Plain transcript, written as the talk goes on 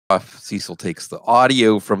Cecil takes the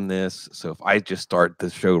audio from this. So if I just start the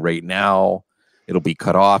show right now, it'll be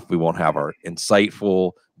cut off. We won't have our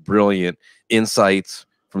insightful, brilliant insights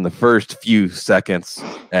from the first few seconds.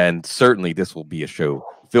 And certainly this will be a show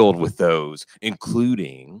filled with those,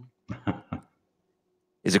 including,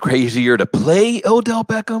 is it crazier to play Odell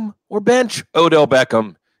Beckham or bench Odell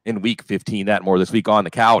Beckham in week 15? That more this week on the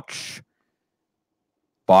couch.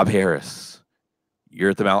 Bob Harris,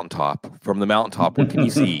 you're at the mountaintop. From the mountaintop, what can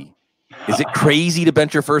you see? Is it crazy to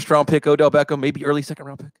bench your first-round pick, Odell Beckham, maybe early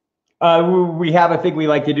second-round pick? We have a thing we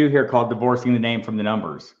like to do here called divorcing the name from the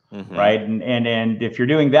numbers, right? And if you're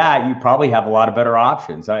doing that, you probably have a lot of better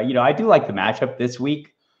options. I do like the matchup this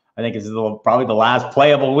week. I think it's probably the last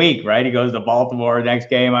playable week, right? He goes to Baltimore next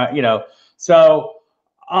game, So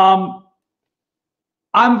I'm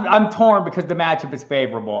torn because the matchup is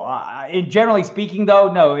favorable. Generally speaking,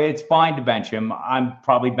 though, no, it's fine to bench him. I'm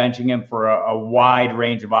probably benching him for a wide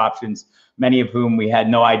range of options, many of whom we had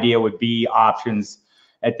no idea would be options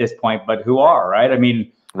at this point, but who are, right? I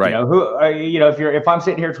mean, right. If I'm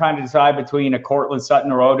sitting here trying to decide between a Cortland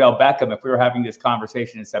Sutton or Odell Beckham, if we were having this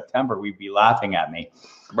conversation in September, we'd be laughing at me.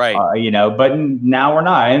 Right. But now we're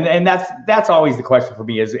not. And that's always the question for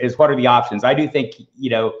me is what are the options? I do think,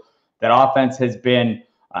 that offense has been,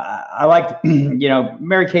 I liked,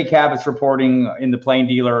 Mary Kay Cabot's reporting in the Plain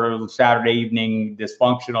Dealer Saturday evening,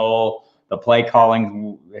 dysfunctional. The play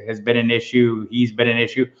calling has been an issue. He's been an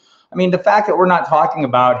issue. I mean, the fact that we're not talking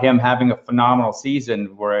about him having a phenomenal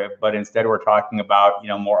season, but instead we're talking about,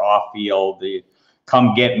 more off field, the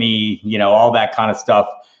come get me, all that kind of stuff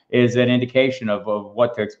is an indication of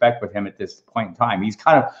what to expect with him at this point in time. He's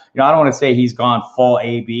kind of, I don't want to say he's gone full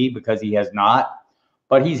AB because he has not,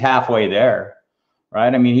 but he's halfway there,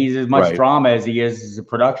 right? I mean, he's as much drama as he is a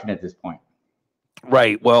production at this point.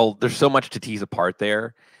 Right. Well, there's so much to tease apart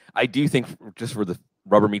there. I do think just for the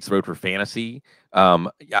rubber meets the road for fantasy,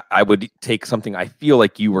 I would take something I feel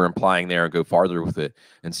like you were implying there and go farther with it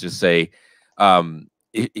and just say,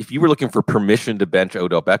 if you were looking for permission to bench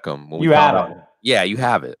Odell Beckham, you have it. Yeah, you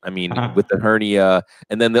have it. I mean, with the hernia,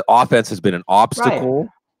 and then the offense has been an obstacle.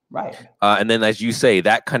 Right. And then, as you say,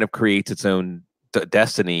 that kind of creates its own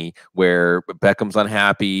destiny where Beckham's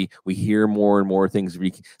unhappy. We hear more and more things.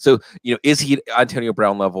 So, is he Antonio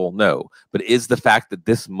Brown level? No. But is the fact that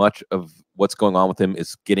this much of what's going on with him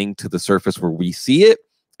is getting to the surface where we see it,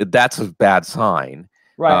 that's a bad sign.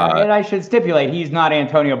 Right. And I should stipulate he's not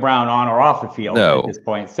Antonio Brown on or off the field at this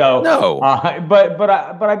point. So, no. But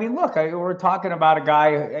I mean, look, we're talking about a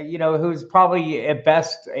guy, who's probably at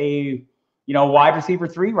best a, wide receiver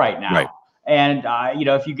 3 right now. Right. And,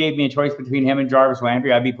 if you gave me a choice between him and Jarvis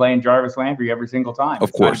Landry, I'd be playing Jarvis Landry every single time.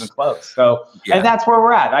 Of course. Not even close. So, and that's where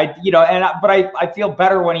we're at. But I feel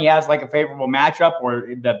better when he has like a favorable matchup, or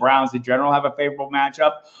the Browns in general have a favorable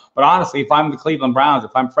matchup. But honestly, if I'm the Cleveland Browns,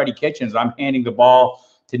 if I'm Freddie Kitchens, I'm handing the ball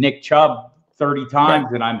to Nick Chubb 30 times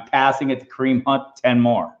and I'm passing it to Kareem Hunt 10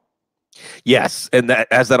 more. Yes. And that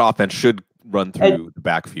offense should run through the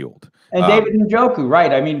backfield. And David Njoku,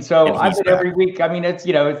 right? I mean, so I've been every week. I mean, it's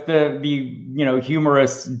it's the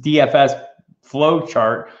humorous DFS flow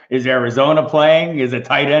chart. Is Arizona playing? Is a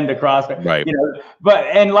tight end across? Right.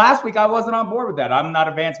 And last week I wasn't on board with that. I'm not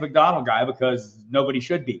a Vance McDonald guy because nobody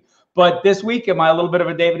should be. But this week, am I a little bit of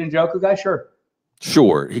a David Njoku guy?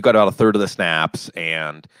 Sure. He got about a third of the snaps,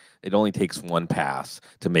 and it only takes one pass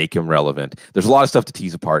to make him relevant. There's a lot of stuff to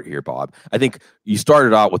tease apart here, Bob. I think you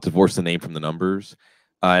started out with divorce the name from the numbers.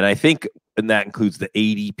 And I think, and that includes the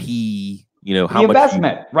ADP, how much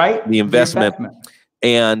investment, right? The investment.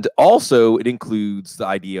 And also it includes the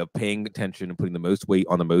idea of paying attention and putting the most weight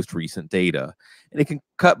on the most recent data. And it can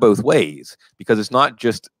cut both ways because it's not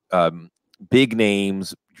just big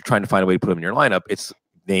names. You're trying to find a way to put them in your lineup. It's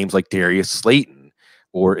names like Darius Slayton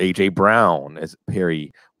or AJ Brown, as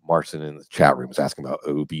Perry Marson in the chat room was asking about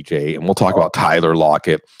OBJ, and we'll talk about Tyler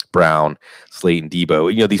Lockett, Brown, Slayton,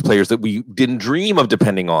 Debo. These players that we didn't dream of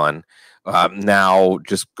depending on, now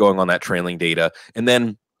just going on that trailing data. And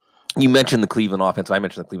then you mentioned the Cleveland offense. I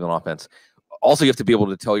mentioned the Cleveland offense. Also, you have to be able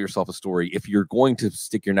to tell yourself a story. If you're going to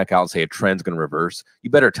stick your neck out and say a trend's going to reverse, you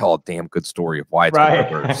better tell a damn good story of why it's going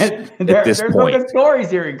to reverse at this point. There's good stories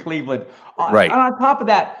here in Cleveland. Right. On top of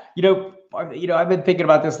that, I've been thinking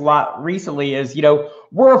about this a lot recently is,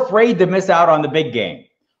 we're afraid to miss out on the big game,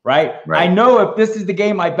 right? I know if this is the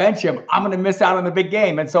game I bench him, I'm going to miss out on the big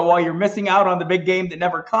game. And so while you're missing out on the big game that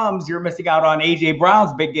never comes, you're missing out on AJ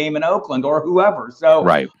Brown's big game in Oakland or whoever. So,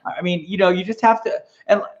 I mean, you just have to,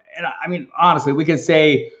 and I mean, honestly, we could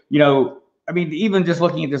say, even just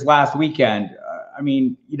looking at this last weekend,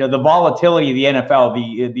 the volatility of the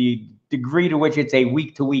NFL, the degree to which it's a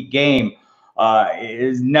week-to-week game,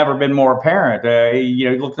 has never been more apparent.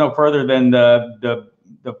 Look no further than the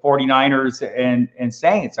 49ers and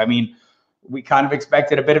Saints. I mean, we kind of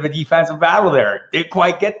expected a bit of a defensive battle there. Didn't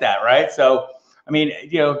quite get that, right? So, I mean,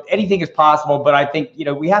 anything is possible, but I think,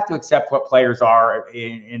 we have to accept what players are,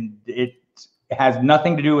 and it has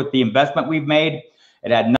nothing to do with the investment we've made. It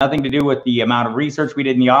had nothing to do with the amount of research we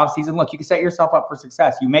did in the offseason. Look, you can set yourself up for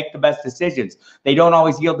success. You make the best decisions. They don't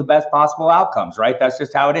always yield the best possible outcomes, right? That's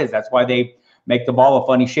just how it is. That's why they make the ball a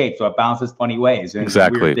funny shape, so it bounces funny ways, and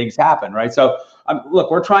weird things happen, right? So, look,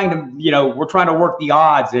 we're trying to work the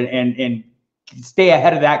odds and stay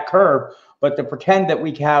ahead of that curve. But to pretend that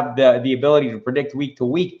we have the ability to predict week to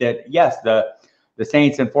week that, yes, the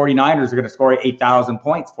Saints and 49ers are going to score 8,000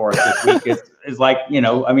 points for us this week is like,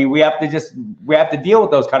 I mean, we have to deal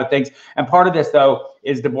with those kind of things. And part of this, though,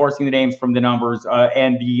 is divorcing the names from the numbers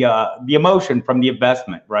and the emotion from the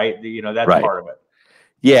investment, right? That's right. Part of it.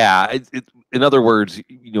 Yeah. In other words,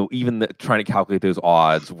 even trying to calculate those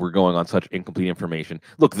odds, we're going on such incomplete information.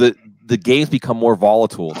 Look, the games become more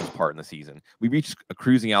volatile at this part in the season. We reach a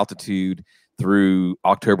cruising altitude through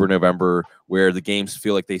October, November, where the games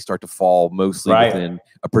feel like they start to fall mostly within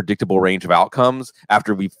a predictable range of outcomes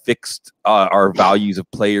after we've fixed our values of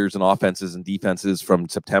players and offenses and defenses from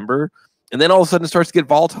September. And then all of a sudden it starts to get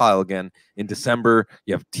volatile again. In December,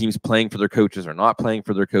 you have teams playing for their coaches or not playing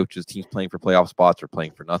for their coaches, teams playing for playoff spots or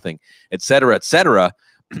playing for nothing, et cetera, et cetera.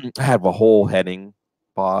 I have a whole heading,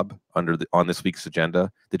 Bob, on this week's agenda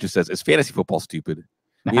that just says, "Is fantasy football stupid?"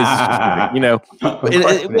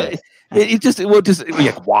 It's just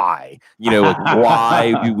why?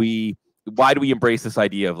 Why do we embrace this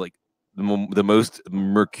idea of like the most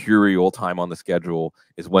mercurial time on the schedule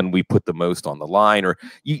is when we put the most on the line? Or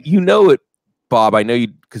it, Bob, I know you,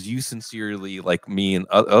 because you sincerely, like me and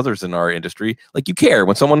others in our industry, like you care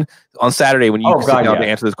when someone on Saturday, when you sit down to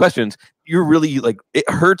answer those questions, you're really like, it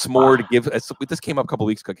hurts more to give. This came up a couple of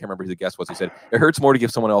weeks ago. I can't remember who the guest was. He said it hurts more to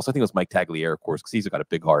give someone else. I think it was Mike Tagliere, of course, because he's got a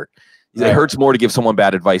big heart. It hurts more to give someone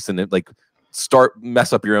bad advice than like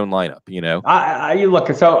mess up your own lineup, You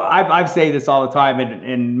look, so I've said this all the time,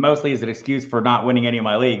 and mostly as an excuse for not winning any of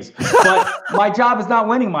my leagues. But my job is not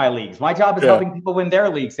winning my leagues. My job is helping people win their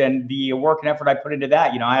leagues, and the work and effort I put into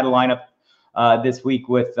that. I had a lineup this week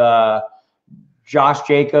with Josh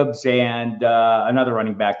Jacobs and another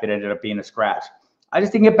running back that ended up being a scratch. I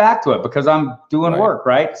just didn't get back to it because I'm doing work,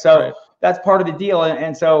 right? So that's part of the deal,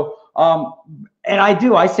 and so and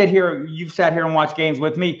I sit here. You've sat here and watched games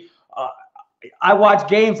with me. I watch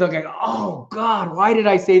games. I'm like, oh God, why did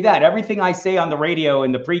I say that? Everything I say on the radio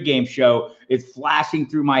in the pregame show is flashing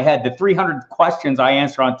through my head. The 300 questions I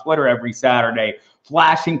answer on Twitter every Saturday,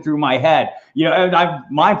 flashing through my head. And I'm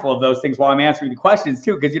mindful of those things while I'm answering the questions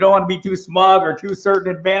too, because you don't want to be too smug or too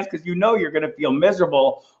certain in advance, because you're going to feel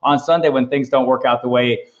miserable on Sunday when things don't work out the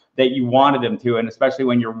way that you wanted them to, and especially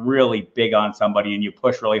when you're really big on somebody and you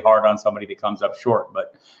push really hard on somebody that comes up short.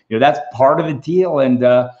 But that's part of the deal, and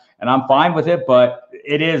I'm fine with it. But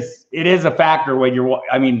it is a factor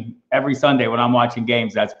when every Sunday when I'm watching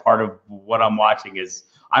games, that's part of what I'm watching is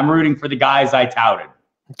I'm rooting for the guys I touted.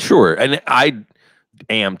 Sure, and I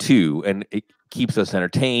am too, and it keeps us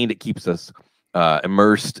entertained. It keeps us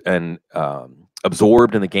immersed and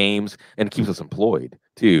absorbed in the games, and it keeps us employed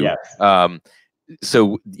too. Yes.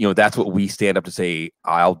 So that's what we stand up to say.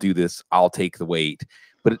 I'll do this. I'll take the weight.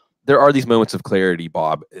 But there are these moments of clarity,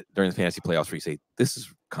 Bob, during the fantasy playoffs where you say, this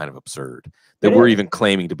is kind of absurd that we're even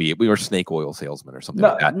claiming to be. We were snake oil salesmen or something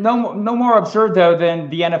like that. No more absurd though than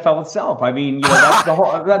the NFL itself. I mean, that's the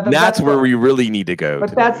whole. That's where we really need to go.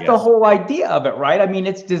 But that's the whole idea of it, right? I mean,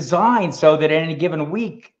 it's designed so that in any given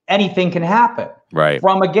week, anything can happen. Right.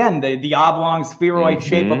 From again the oblong spheroid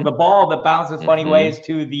shape of the ball that bounces funny ways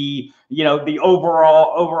to the the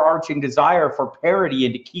overall overarching desire for parity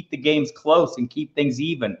and to keep the games close and keep things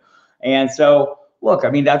even. And so, look, I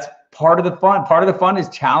mean, that's part of the fun. Part of the fun is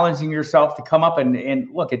challenging yourself to come up and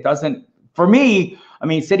look. It doesn't, for me, I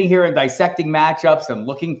mean, sitting here and dissecting matchups and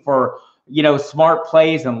looking for smart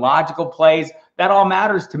plays and logical plays, that all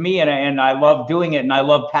matters to me, and I love doing it, and I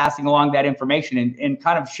love passing along that information and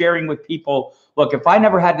kind of sharing with people. Look, if I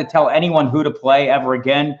never had to tell anyone who to play ever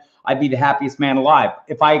again, I'd be the happiest man alive.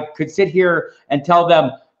 If I could sit here and tell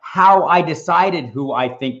them how I decided who I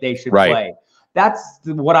think they should play, that's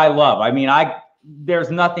what I love. I mean, there's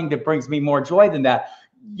nothing that brings me more joy than that.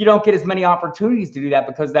 You don't get as many opportunities to do that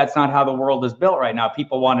because that's not how the world is built right now.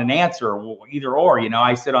 People want an answer, either or.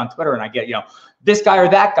 I sit on Twitter and I get, this guy or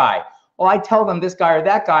that guy. Well, I tell them this guy or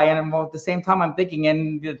that guy, and at the same time, I'm thinking,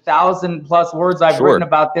 and the 1,000+ words I've written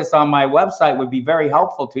about this on my website would be very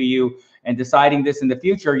helpful to you in deciding this in the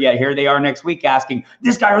future. Yet here they are next week asking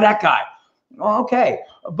this guy or that guy. Okay,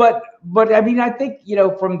 but I mean, I think, you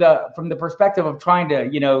know, from the perspective of trying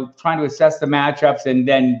to assess the matchups and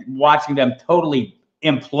then watching them totally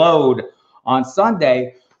implode on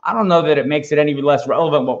Sunday, I don't know that it makes it any less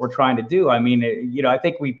relevant what we're trying to do. I mean, you know, I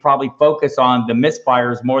think we probably focus on the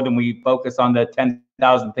misfires more than we focus on the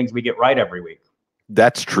 10,000 things we get right every week.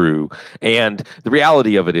 That's true. And the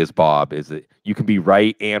reality of it is, Bob, is that you can be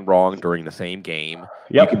right and wrong during the same game.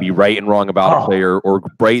 Yep. You can be right and wrong about a player, or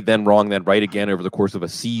right then wrong, then right again over the course of a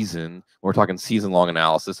season. We're talking season-long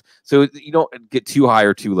analysis. So you don't get too high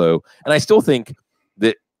or too low. And I still think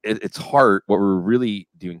that it's hard. What we're really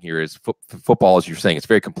doing here is football, as you're saying, it's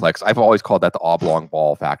very complex. I've always called that the oblong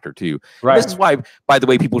ball factor too. Right. This is why, by the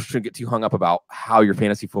way, people shouldn't get too hung up about how your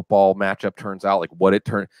fantasy football matchup turns out, like what it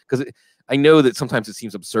turns, because I know that sometimes it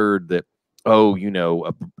seems absurd that, oh, you know,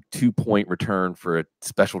 a 2-point return for a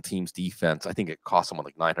special teams defense, I think it costs someone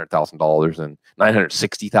like $900,000 and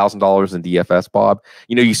 $960,000 in DFS, Bob.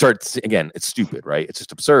 You know, you start, again, it's stupid, right? It's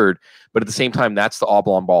just absurd. But at the same time, that's the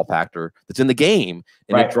oblong ball factor that's in the game,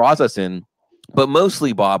 and it draws us in. But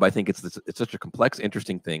mostly, Bob, I think it's such a complex,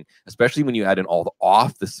 interesting thing, especially when you add in all the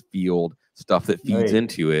off this field stuff that feeds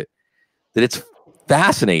into it, that it's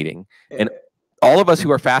fascinating. And all of us who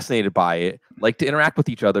are fascinated by it like to interact with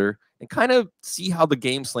each other and kind of see how the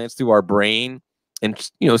game slants through our brain, and,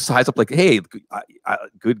 you know, size up like, hey,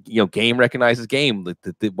 good, you know, game recognizes game.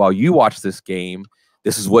 While you watch this game,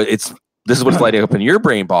 this is what's lighting up in your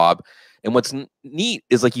brain, Bob. And what's neat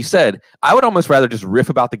is, like you said, I would almost rather just riff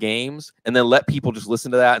about the games and then let people just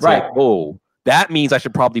listen to that and say, oh, that means I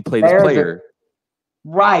should probably play this player.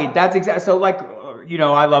 Right. That's exactly. So, like, you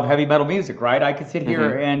know, I love heavy metal music, right? I can sit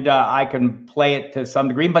here and I can play it to some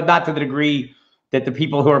degree, but not to the degree that the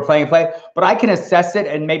people who are playing play. But I can assess it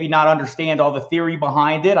and maybe not understand all the theory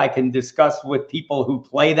behind it. I can discuss with people who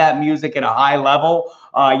play that music at a high level,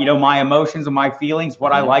 you know, my emotions and my feelings,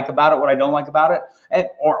 what I like about it, what I don't like about it,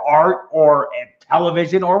 or art, or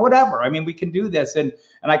television, or whatever. I mean, we can do this. And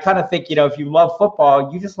I kind of think, you know, if you love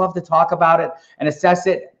football, you just love to talk about it and assess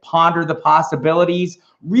it, ponder the possibilities,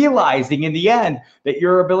 realizing in the end that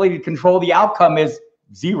your ability to control the outcome is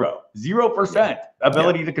 0%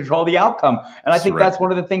 ability to control the outcome. And I think that's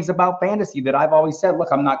one of the things about fantasy that I've always said, look,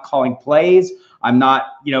 I'm not calling plays. I'm not,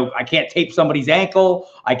 you know, I can't tape somebody's ankle.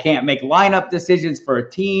 I can't make lineup decisions for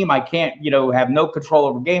a team. I can't, you know, have no control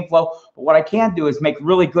over game flow. But what I can do is make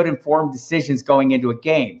really good informed decisions going into a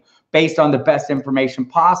game based on the best information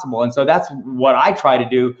possible. And so that's what I try to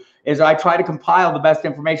do, is I try to compile the best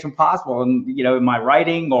information possible. And, you know, in my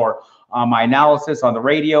writing or my analysis on the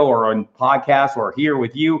radio or on podcasts or here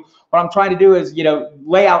with you, what I'm trying to do is, you know,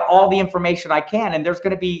 lay out all the information I can. And there's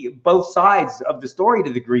going to be both sides of the story to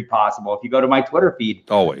the degree possible. If you go to my Twitter feed,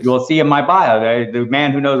 you'll see in my bio, the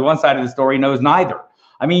man who knows one side of the story knows neither.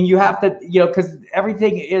 I mean, you have to, you know, because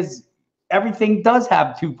everything does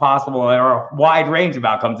have two possible or a wide range of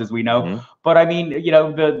outcomes, as we know. But I mean, you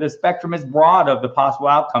know, the spectrum is broad of the possible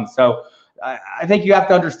outcomes. So I think you have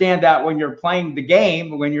to understand that when you're playing the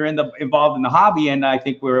game, when you're involved in the hobby. And I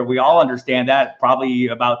think we all understand that probably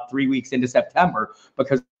about 3 weeks into September,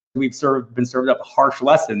 because we've been served up harsh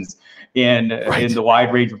lessons in the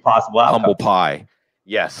wide range of possible outcomes. Humble pie.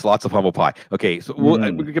 Yes, lots of humble pie. Okay, so we'll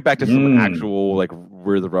get back to some actual, like,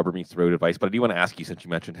 where the rubber meets the road advice. But I do want to ask you, since you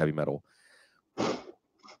mentioned heavy metal,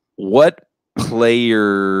 what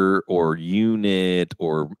player or unit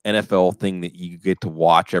or NFL thing that you get to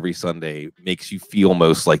watch every Sunday makes you feel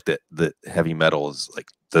most like that heavy metal is like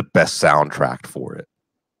the best soundtrack for it?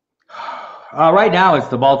 Right now, it's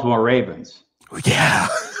the Baltimore Ravens. Yeah.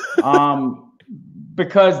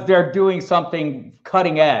 Because they're doing something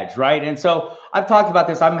cutting edge, right? And so I've talked about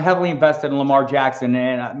this. I'm heavily invested in Lamar Jackson,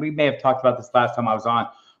 and we may have talked about this last time I was on.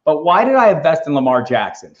 But why did I invest in Lamar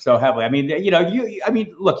Jackson so heavily? I mean, you know,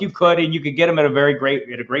 look, you could get him at a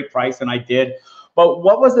great price, and I did. But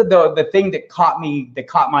what was the thing that caught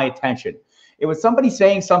my attention? It was somebody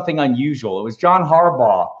saying something unusual. It was John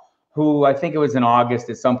Harbaugh, who I think it was in August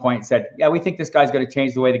at some point said, "Yeah, we think this guy's going to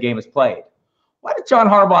change the way the game is played." Why did John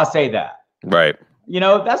Harbaugh say that? Right. You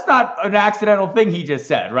know, that's not an accidental thing he just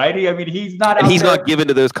said, right? I mean, he's not. And he's not given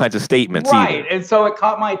to those kinds of statements, right? Either. And so it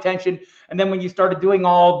caught my attention. And then when you started doing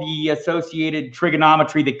all the associated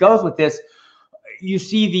trigonometry that goes with this, you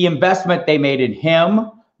see the investment they made in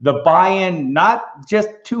him, the buy-in, not just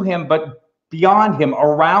to him, but beyond him,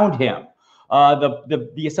 around him,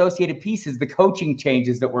 the associated pieces, the coaching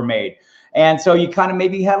changes that were made. And so you kind of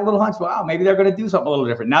maybe had a little hunch, wow, maybe they're going to do something a little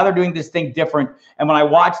different. Now they're doing this thing different. And when I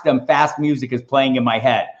watch them, fast music is playing in my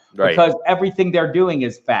head because everything they're doing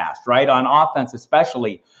is fast, right? On offense,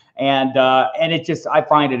 especially. And it just, I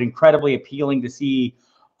find it incredibly appealing to see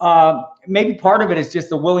maybe part of it is just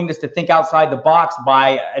the willingness to think outside the box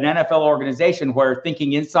by an NFL organization where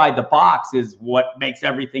thinking inside the box is what makes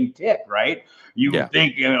everything tick, right? You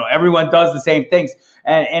think, everyone does the same things.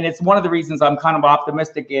 And it's one of the reasons I'm kind of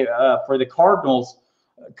optimistic for the Cardinals,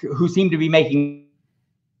 who seem to be making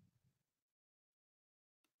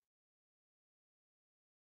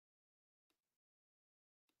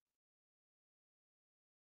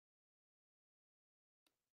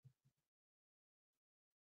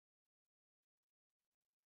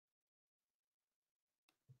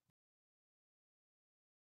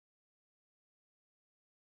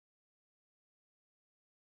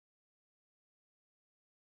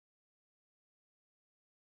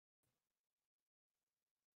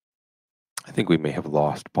I think we may have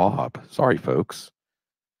lost Bob. Sorry, folks.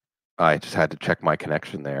 I just had to check my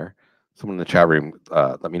connection there. Someone in the chat room,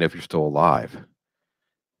 let me know if you're still alive.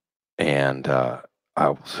 And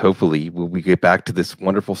hopefully we get back to this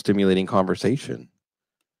wonderful, stimulating conversation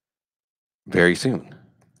very soon.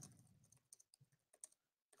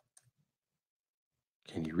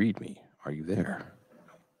 Can you read me? Are you there?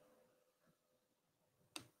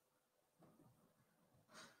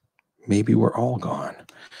 Maybe we're all gone.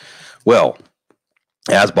 Well,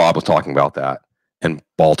 as Bob was talking about that in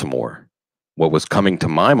Baltimore, what was coming to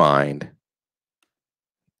my mind,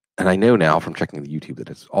 and I know now from checking the YouTube that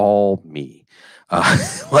it's all me. Well,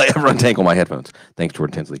 I ever untangle my headphones. Thanks,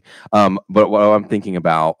 Jordan Tinsley. But what I'm thinking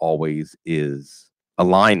about always is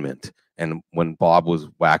alignment. And when Bob was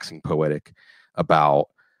waxing poetic about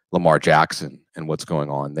Lamar Jackson and what's going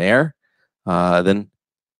on there, then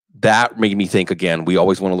that made me think again, we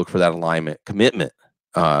always want to look for that alignment, commitment.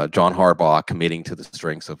 John Harbaugh committing to the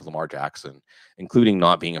strengths of Lamar Jackson, including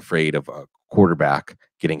not being afraid of a quarterback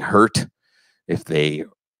getting hurt if they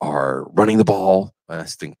are running the ball. I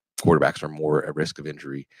think quarterbacks are more at risk of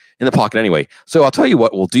injury in the pocket anyway. So I'll tell you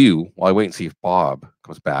what we'll do while I wait and see if Bob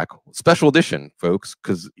comes back. Special edition, folks,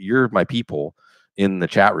 because you're my people in the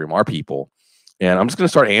chat room, our people. And I'm just going to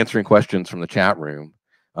start answering questions from the chat room.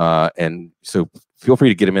 And so feel free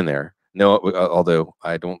to get them in there. No, although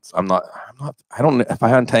I'm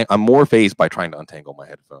more phased by trying to untangle my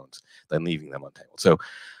headphones than leaving them untangled. So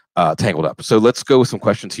tangled up. So let's go with some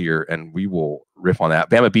questions here and we will riff on that.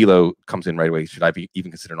 Bama Bilo comes in right away. Should I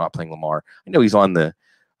even consider not playing Lamar? I know he's on the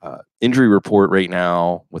injury report right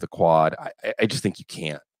now with a quad. I just think you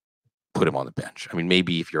can't put him on the bench. I mean,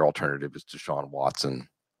 maybe if your alternative is Deshaun Watson.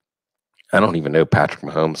 I don't even know Patrick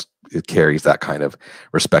Mahomes carries that kind of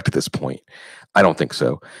respect at this point. I don't think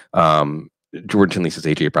so. Jordan Tinley says,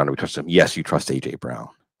 A.J. Brown, do we trust him? Yes, you trust A.J. Brown.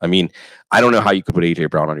 I mean, I don't know how you could put A.J.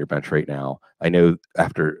 Brown on your bench right now. I know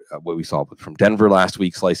after what we saw from Denver last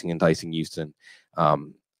week, slicing and dicing Houston,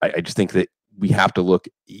 I just think that we have to look,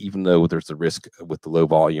 even though there's a risk with the low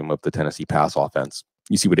volume of the Tennessee pass offense,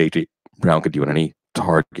 you see what A.J. Brown could do on any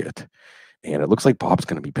target. And it looks like Bob's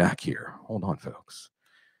going to be back here. Hold on, folks.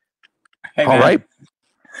 Hey, all right.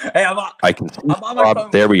 Hey, I'm on my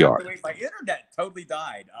phone. There we are. My internet totally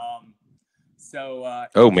died.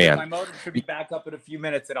 Oh man, my modem should be back up in a few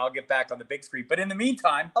minutes, and I'll get back on the big screen. But in the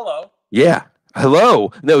meantime, hello. Yeah,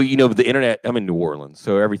 hello. No, the internet. I'm in New Orleans,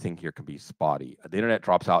 so everything here can be spotty. The internet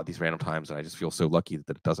drops out at these random times, and I just feel so lucky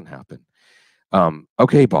that it doesn't happen.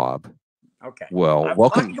 Okay, Bob. Okay. Well, I was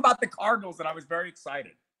welcome. talking about the Cardinals, and I was very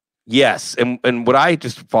excited. Yes, and what I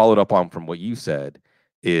just followed up on from what you said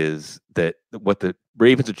is that what the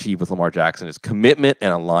Ravens achieved with Lamar Jackson is commitment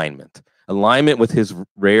and alignment. Alignment with his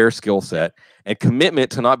rare skill set and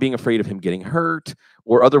commitment to not being afraid of him getting hurt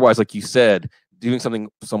or otherwise, like you said, doing something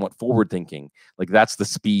somewhat forward thinking. Like that's the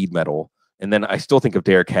speed medal. And then I still think of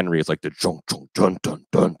Derrick Henry as like the dun dun dun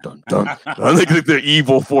dun dun dun. I think the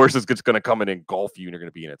evil force is just going to come and engulf you, and you're going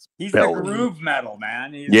to be in its He's belly. The groove metal,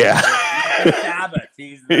 man. He's the Sabbath.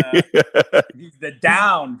 He's the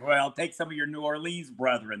down. Well, take some of your New Orleans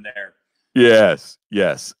brethren there. Yes.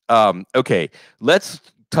 Okay, let's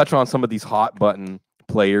touch on some of these hot button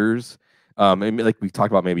players. Maybe like we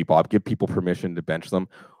talked about, maybe Bob, give people permission to bench them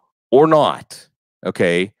or not.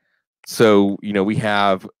 Okay. So, we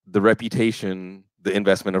have the reputation, the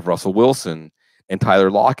investment of Russell Wilson and Tyler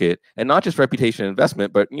Lockett, and not just reputation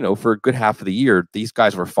investment, but, for a good half of the year, these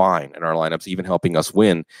guys were fine in our lineups, even helping us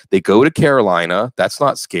win. They go to Carolina. That's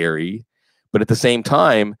not scary. But at the same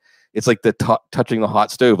time, it's like the touching the hot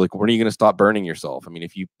stove. Like, when are you going to stop burning yourself? I mean,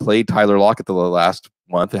 if you played Tyler Lockett the last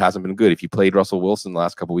month, it hasn't been good. If you played Russell Wilson the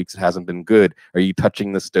last couple of weeks, it hasn't been good. Are you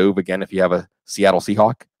touching the stove again if you have a Seattle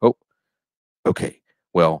Seahawk? Oh, okay.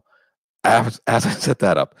 Well, as I set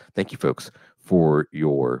that up, thank you, folks, for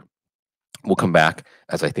your. We'll come back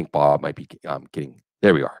as I think Bob might be getting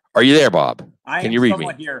There we are. Are you there, Bob? Can you read me?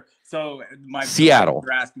 Here. So my Seattle.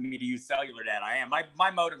 You're asking me to use cellular data. I am.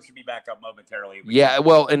 My modem should be back up momentarily. Yeah,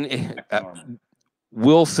 well, and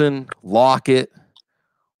Wilson, Lockett.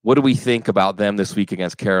 What do we think about them this week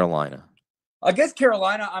against Carolina? Against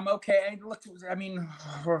Carolina, I'm okay. Look, I mean,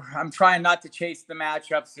 I'm trying not to chase the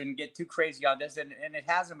matchups and get too crazy on this, and it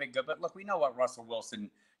hasn't been good. But look, we know what Russell Wilson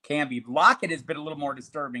can be. Lockett has been a little more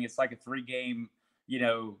disturbing. It's like a 3-game,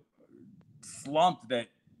 slump that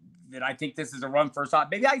I think this is a run first off.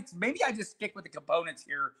 Maybe I just stick with the components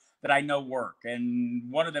here that I know work,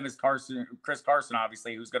 and one of them is Chris Carson,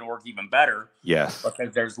 obviously, who's going to work even better. Yes,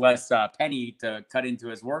 because there's less penny to cut into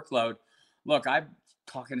his workload. Look, I'm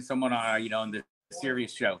talking to someone on the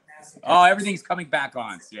Sirius show. Oh, everything's coming back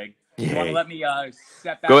on, Sig. You want to let me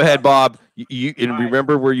step back? Go ahead, Bob. You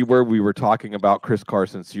remember where you were? We were talking about Chris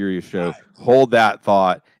Carson's Sirius show. Right. Hold that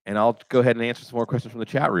thought, and I'll go ahead and answer some more questions from the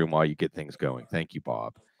chat room while you get things going. Thank you,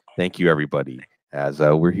 Bob. Thank you, everybody. As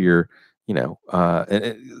we're here,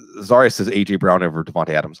 and Zaria says AJ Brown over Devontae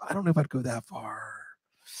Adams. I don't know if I'd go that far.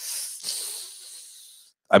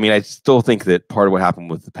 I mean, I still think that part of what happened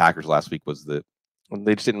with the Packers last week was that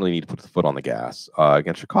they just didn't really need to put the foot on the gas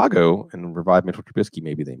against Chicago and revive Mitchell Trubisky.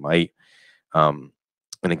 Maybe they might. And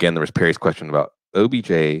again, there was Perry's question about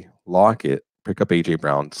OBJ, Lockett, pick up AJ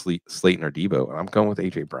Brown, Slayton or Debo, and I'm going with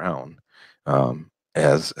AJ Brown.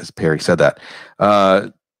 As Perry said that.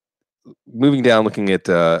 Moving down, looking at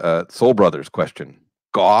Soul Brothers question: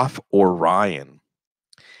 Goff or Ryan?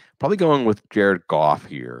 Probably going with Jared Goff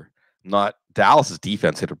here. Not Dallas's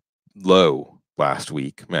defense hit a low last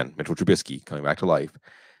week. Man, Mitchell Trubisky coming back to life.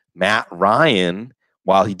 Matt Ryan,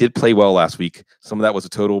 while he did play well last week, some of that was a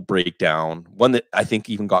total breakdown. One that I think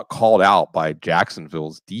even got called out by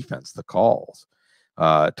Jacksonville's defense, the calls.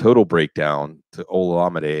 Total breakdown to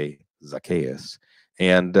Olamide Zacchaeus.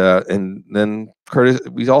 And then Curtis,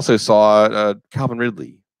 we also saw Calvin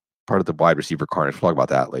Ridley, part of the wide receiver Carnage. We'll talk about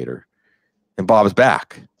that later. And Bob is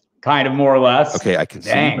back. Kind of, more or less. Okay, I can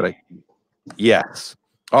see, but yes.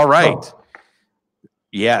 All right. Oh.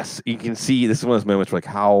 Yes, you can see this is one of those moments where, like,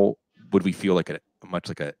 how would we feel like much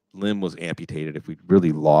like a limb was amputated if we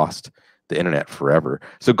really lost the internet forever?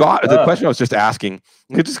 So the question I was just asking,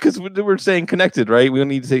 just because we're saying connected, right? We don't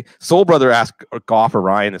need to say Soul Brother asked Goff or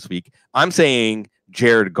Ryan this week. I'm saying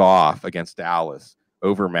Jared Goff against Dallas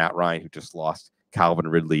over Matt Ryan, who just lost Calvin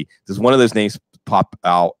Ridley. Does one of those names pop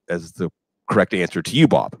out as the correct answer to you,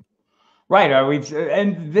 Bob? Right.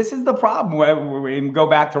 And this is the problem. When we go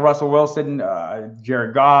back to Russell Wilson,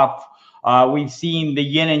 Jared Goff. We've seen the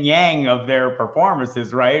yin and yang of their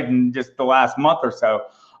performances, right, in just the last month or so.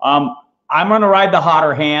 I'm going to ride the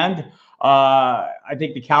hotter hand. I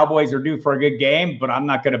think the Cowboys are due for a good game, but I'm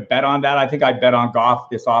not going to bet on that. I think I'd bet on Goff,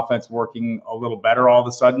 this offense working a little better all of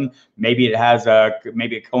a sudden. Maybe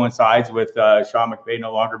it coincides with Sean McVay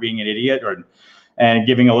no longer being an idiot and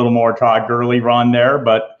giving a little more Todd Gurley run there.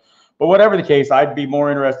 But whatever the case, I'd be more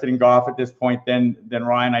interested in Goff at this point than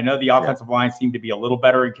Ryan. I know the offensive line seemed to be a little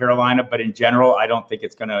better in Carolina, but in general, I don't think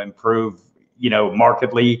it's going to improve,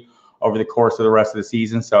 markedly over the course of the rest of the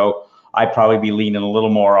season. So I'd probably be leaning a little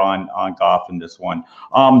more on Goff in this one.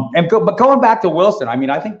 But going back to Wilson, I mean,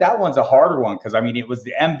 I think that one's a harder one because, I mean, it was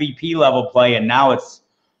the MVP level play, and now it's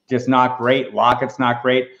just not great. Lockett's not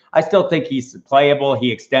great. I still think he's playable.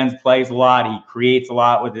 He extends plays a lot. He creates a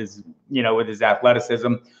lot with his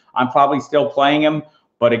athleticism. I'm probably still playing him.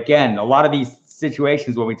 But again, a lot of these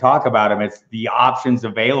situations when we talk about him, it's the options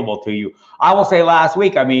available to you. I will say last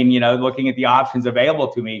week, I mean, looking at the options available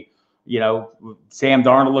to me, Sam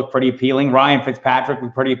Darnold looked pretty appealing. Ryan Fitzpatrick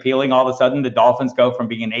was pretty appealing. All of a sudden, the Dolphins go from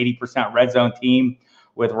being an 80% red zone team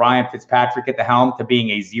with Ryan Fitzpatrick at the helm to being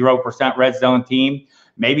a 0% red zone team.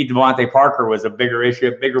 Maybe Devontae Parker was a bigger issue,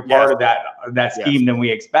 a bigger part of that scheme than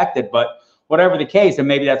we expected. But whatever the case, and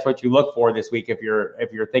maybe that's what you look for this week if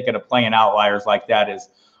you're thinking of playing outliers like that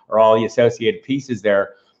are all the associated pieces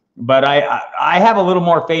there. But I have a little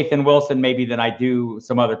more faith in Wilson maybe than I do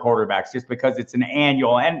some other quarterbacks, just because it's an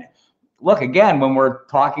annual. And look, again, when we're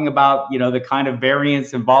talking about the kind of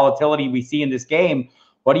variance and volatility we see in this game,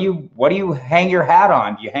 what do you hang your hat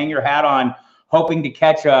on? Do you hang your hat on hoping to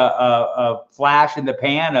catch a flash in the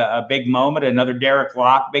pan, a big moment, another Derek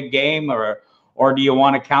Locke big game, or do you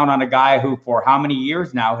want to count on a guy who for how many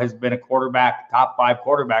years now has been a top 5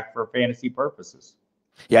 quarterback for fantasy purposes?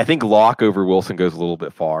 Yeah, I think Locke over Wilson goes a little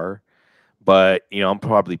bit far, but I'm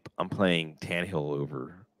playing Tannehill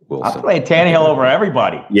over Wilson. I'm playing Tannehill over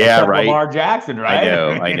everybody. Yeah, right. Lamar Jackson, right?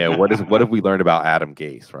 I know. What have we learned about Adam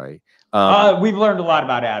Gase, right? We've learned a lot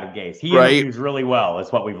about Adam Gase. He interviews really well,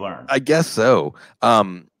 is what we've learned. I guess so.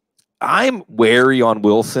 I'm wary on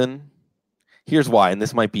Wilson. Here's why, and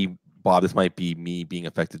this might be, Bob, this might be me being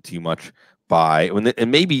affected too much by, and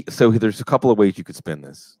maybe, so there's a couple of ways you could spin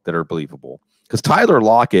this that are believable. Because Tyler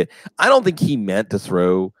Lockett, I don't think he meant to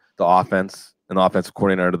throw the offense and the offensive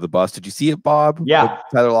coordinator under the bus. Did you see it, Bob? Yeah. What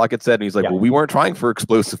Tyler Lockett said, and he's like, well, we weren't trying for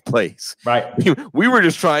explosive plays. Right. We were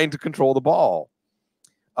just trying to control the ball.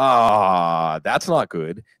 That's not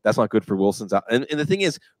good. That's not good for Wilson's. And the thing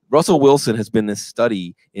is, Russell Wilson has been this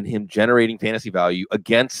study in him generating fantasy value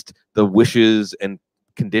against the wishes and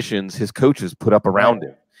conditions his coaches put up around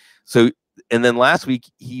him. So, and then last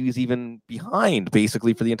week he was even behind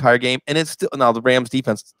basically for the entire game. And it's still, now the Rams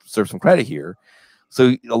defense deserves some credit here.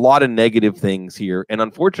 So a lot of negative things here. And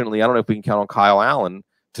unfortunately, I don't know if we can count on Kyle Allen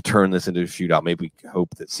to turn this into a shootout. Maybe we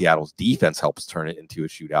hope that Seattle's defense helps turn it into a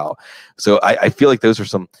shootout. So I feel like those are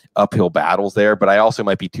some uphill battles there, but I also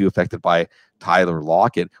might be too affected by Tyler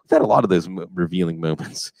Lockett. We've had a lot of those revealing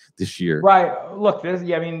moments this year. Right. Look, I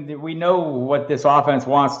mean, we know what this offense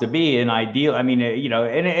wants to be, an ideal. I mean, you know,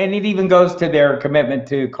 and it even goes to their commitment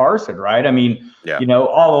to Carson, right? I mean, you know,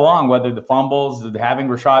 all along, whether the fumbles, having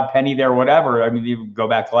Rashad Penny there, whatever. I mean, you go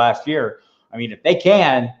back to last year. I mean, if they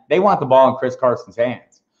can, they want the ball in Chris Carson's hands.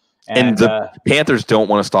 And the Panthers don't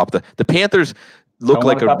want to stop the Panthers look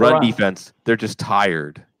like a run defense. They're just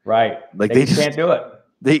tired. Right. Like they just can't do it.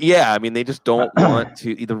 I mean, they just don't want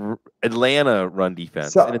to either Atlanta run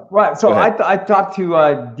defense. So, right. So I talked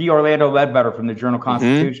to D. Orlando Ledbetter from the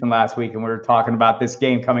Journal-Constitution last week, and we were talking about this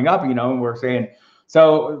game coming up, you know, and we're saying,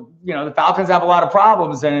 so, you know, the Falcons have a lot of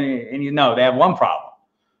problems, and you know, they have one problem.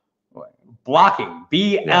 Blocking,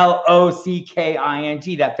 Blocking,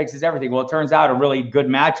 that fixes everything. Well, it turns out a really good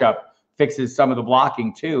matchup fixes some of the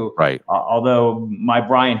blocking too. Right. Although my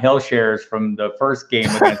Brian Hill shares from the first game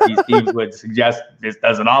against these teams would suggest this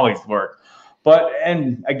doesn't always work. But,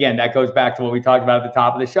 and again, that goes back to what we talked about at the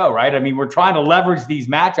top of the show, right? I mean, we're trying to leverage these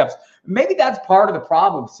matchups. Maybe that's part of the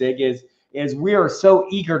problem, Sig, is we are so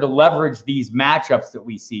eager to leverage these matchups that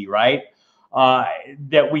we see, right?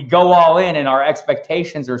 That we go all in and our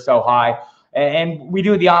expectations are so high. And we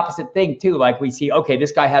do the opposite thing too. Like we see, okay,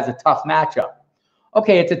 this guy has a tough matchup.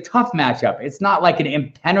 Okay, it's a tough matchup. It's not like an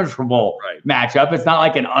impenetrable matchup. It's not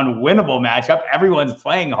like an unwinnable matchup. Everyone's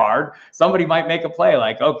playing hard. Somebody might make a play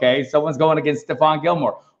like, okay, someone's going against Stephon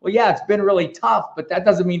Gilmore. Well, yeah, it's been really tough, but that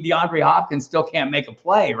doesn't mean DeAndre Hopkins still can't make a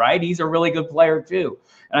play, right? He's a really good player too.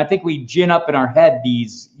 And I think we gin up in our head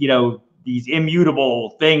these, you know, these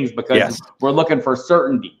immutable things because we're looking for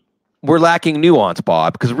certainty. We're lacking nuance,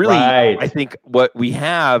 Bob, because really, I think what we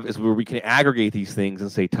have is where we can aggregate these things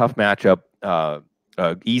and say tough matchup,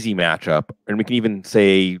 easy matchup, and we can even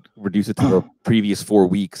say reduce it to the previous 4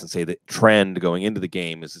 weeks and say the trend going into the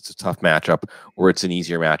game is it's a tough matchup or it's an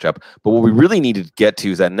easier matchup. But what we really need to get to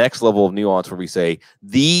is that next level of nuance where we say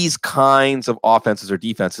these kinds of offenses or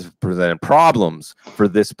defenses presented problems for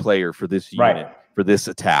this player, for this unit, for this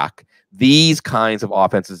attack. These kinds of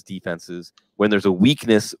offenses, defenses, when there's a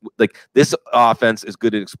weakness, like this offense is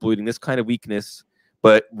good at exploiting this kind of weakness,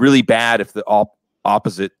 but really bad if the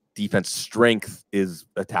opposite defense strength is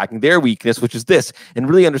attacking their weakness, which is this, and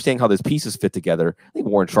really understanding how those pieces fit together. I think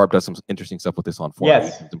Warren Sharp does some interesting stuff with this on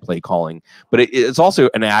formations and play calling, but it's also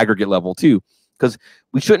an aggregate level too, because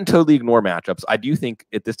we shouldn't totally ignore matchups. I do think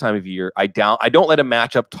at this time of year, I don't let a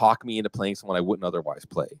matchup talk me into playing someone I wouldn't otherwise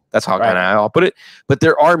play. That's how kind of I'll put it. But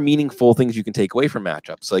there are meaningful things you can take away from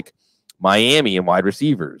matchups, like Miami and wide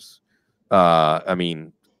receivers. I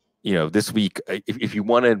mean, you know, this week, if you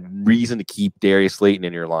want a reason to keep Darius Slayton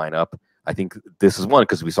in your lineup, I think this is one,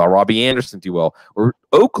 because we saw Robbie Anderson do well, or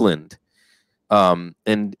Oakland,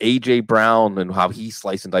 and A.J. Brown and how he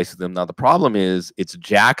sliced and diced them. Now, the problem is it's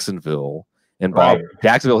Jacksonville. And Bob,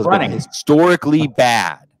 Jacksonville has been historically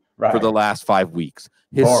bad for the last 5 weeks.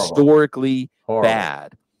 Historically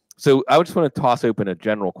bad. So I just want to toss open a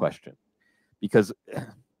general question, because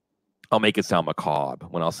I'll make it sound macabre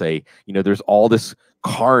when I'll say, you know, there's all this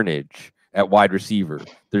carnage at wide receiver.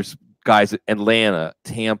 There's guys at Atlanta,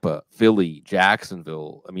 Tampa, Philly,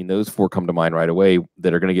 Jacksonville. I mean, those four come to mind right away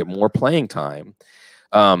that are going to get more playing time.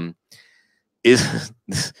 And this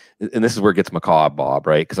is where it gets macabre, Bob,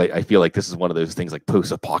 right? Because I feel like this is one of those things like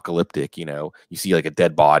post-apocalyptic, you know, you see like a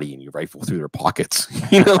dead body and you rifle through their pockets.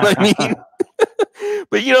 You know what I mean?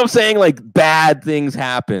 But you know what I'm saying? Like bad things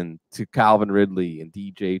happen to Calvin Ridley and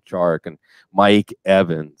DJ Chark and Mike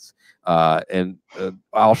Evans and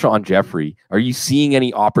Alshon Jeffrey. Are you seeing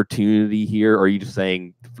any opportunity here? Or are you just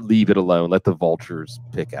saying leave it alone, let the vultures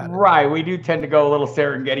pick at it? Right. We do tend to go a little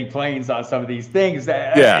Serengeti plains on some of these things.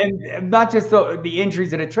 And not just the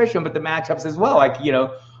injuries and attrition, but the matchups as well. Like, you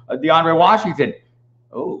know, DeAndre Washington,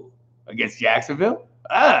 against Jacksonville.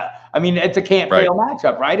 I mean, it's a can't fail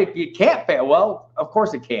matchup, right? It can't fail. Well, of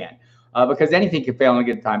course it can, because anything can fail in a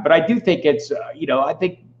good time. But I do think it's, I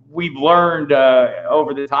think we've learned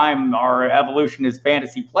over the time, our evolution as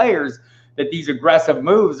fantasy players, that these aggressive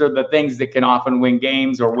moves are the things that can often win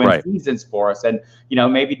games or win seasons for us. And,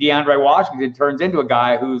 maybe DeAndre Washington turns into a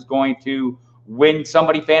guy who's going to win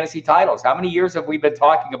somebody fantasy titles. How many years have we been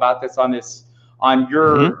talking about this on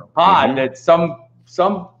your pod, that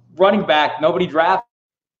some running back nobody drafted?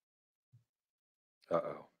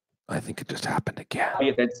 Uh-oh. I think it just happened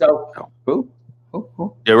again. So, who?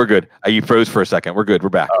 Yeah, we're good. You froze for a second. We're good. We're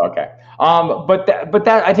back. Oh, okay. But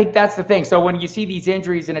I think that's the thing. So when you see these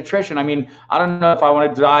injuries and attrition, I mean, I don't know if I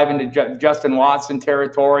want to dive into Justin Watson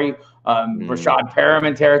territory, Rashad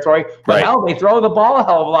Perriman territory. But hell, they throw the ball a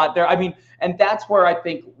hell of a lot there. I mean, and that's where I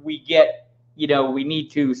think we get, we need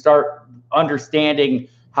to start understanding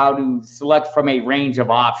how to select from a range of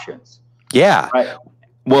options. Yeah. Right?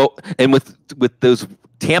 Well, and with those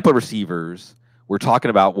Tampa receivers, we're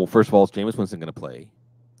talking about, well, first of all, is Jameis Winston going to play?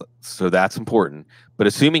 So that's important. But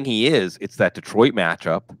assuming he is, it's that Detroit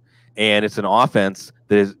matchup, and it's an offense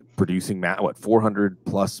that is producing 400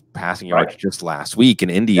 plus passing yards just last week,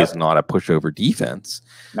 and Indy is not a pushover defense.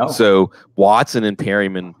 No. So Watson and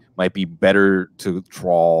Perryman might be better to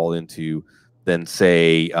trawl into than,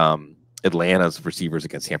 say, Atlanta's receivers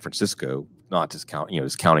against San Francisco. Not just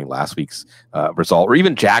counting last week's result, or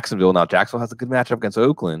even Jacksonville. Now Jacksonville has a good matchup against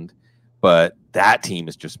Oakland, but that team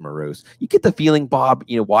is just morose. You get the feeling, Bob,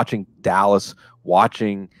 watching Dallas,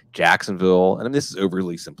 watching Jacksonville, and I mean, this is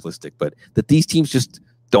overly simplistic, but that these teams just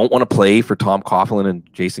don't want to play for Tom Coughlin and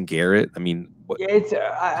Jason Garrett. I mean, it's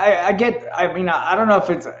I get. I mean, I don't know if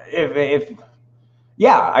it's if.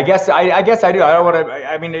 Yeah, I guess I do. I don't want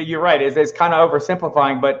to. I mean, you're right. It's kind of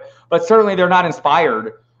oversimplifying, but certainly they're not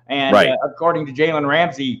inspired. And according to Jalen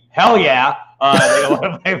Ramsey, hell yeah, they don't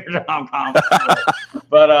want to play for Tom Coughlin.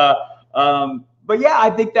 But yeah, I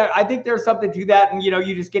think there's something to that, and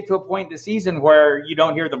you just get to a point in the season where you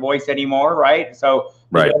don't hear the voice anymore, right? So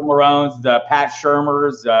the Joe Marones, the Pat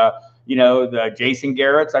Shermers, the Jason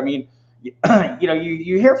Garretts. I mean,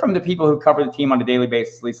 you hear from the people who cover the team on a daily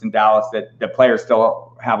basis, at least in Dallas, that the players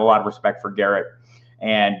still have a lot of respect for Garrett,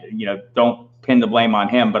 and don't pin the blame on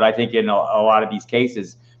him. But I think in a lot of these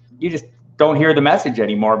cases, you just don't hear the message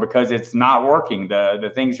anymore because it's not working.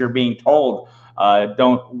 The things you're being told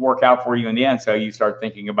don't work out for you in the end. So you start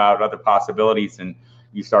thinking about other possibilities and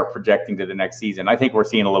you start projecting to the next season. I think we're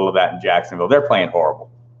seeing a little of that in Jacksonville. They're playing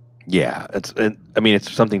horrible. Yeah, it's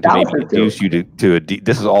something to maybe induce you to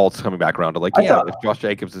this is all coming back around to if Josh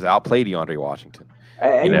Jacobs has outplayed DeAndre Washington,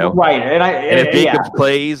 right? And if Jacobs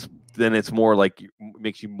plays, then it's more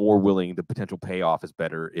makes you more willing. The potential payoff is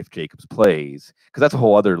better if Jacobs plays, because that's a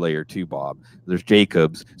whole other layer too, Bob. There's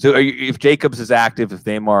Jacobs. So if Jacobs is active, if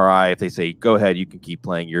the MRI, if they say go ahead, you can keep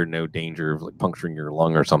playing, you're in no danger of puncturing your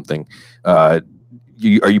lung or something. Are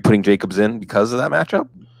you putting Jacobs in because of that matchup?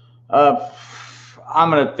 I'm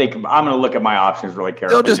gonna look at my options really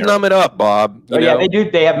carefully. They'll just numb it up, Bob. Yeah, they do.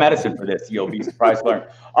 They have medicine for this. You'll be surprised to learn.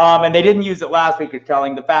 And they didn't use it last week. Is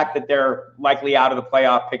telling. The fact that they're likely out of the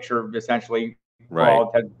playoff picture, essentially, for all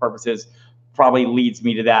intents and purposes, probably leads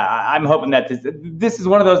me to that. I'm hoping that this is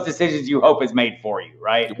one of those decisions you hope is made for you,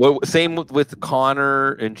 right? Well, same with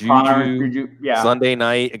Connor and Juju Sunday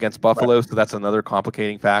night against Buffalo. So that's another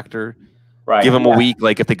complicating factor. Right. Give them a week.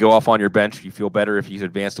 If they go off on your bench, you feel better if you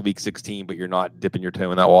advance to week 16, but you're not dipping your toe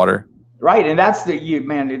in that water. Right. And that's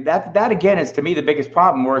that again is to me the biggest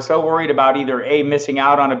problem. We're so worried about either missing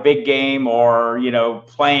out on a big game or,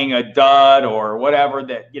 playing a dud or whatever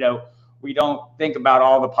that, we don't think about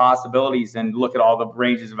all the possibilities and look at all the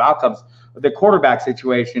ranges of outcomes. The quarterback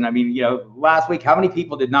situation. I mean, last week, how many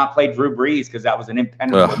people did not play Drew Brees because that was an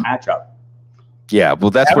impenetrable matchup? Yeah. Well,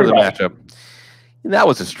 that's where the matchup. And that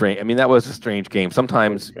was a strange game.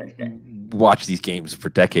 Sometimes watch these games for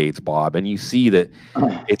decades, Bob, and you see that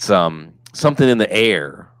it's something in the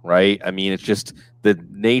air, right? I mean, it's just the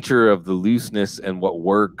nature of the looseness and what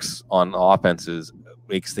works on offenses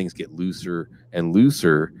makes things get looser and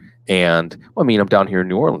looser. And I'm down here in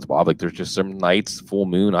New Orleans, Bob. There's just some nights, full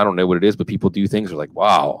moon. I don't know what it is, but people do things. They're like,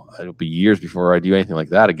 wow, it'll be years before I do anything like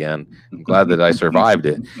that again. I'm glad that I survived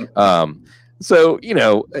it. So,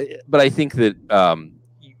 but I think that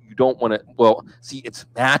you don't want to, it's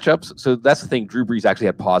matchups. So that's the thing. Drew Brees actually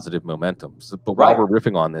had positive momentum. So, but while we're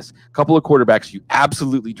riffing on this, a couple of quarterbacks you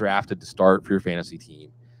absolutely drafted to start for your fantasy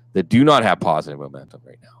team that do not have positive momentum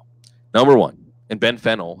right now. Number one, and Ben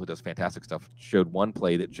Fennell, who does fantastic stuff, showed one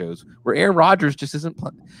play that shows where Aaron Rodgers just isn't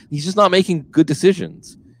playing. He's just not making good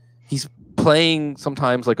decisions. He's playing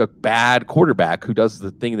sometimes like a bad quarterback who does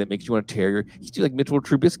the thing that makes you want to tear your. He's doing like Mitchell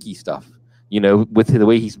Trubisky stuff, with the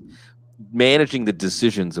way he's managing the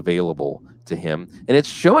decisions available to him, and it's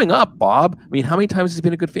showing up. Bob, I mean, how many times has he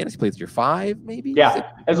been a good fantasy player this year? 5, maybe. Yeah, 6?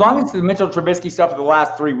 as long as the Mitchell Trubisky stuff for the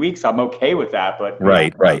last 3 weeks, I'm okay with that. But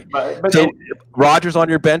right. But so Rodgers on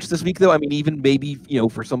your bench this week, though. I mean, even maybe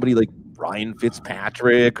for somebody like Ryan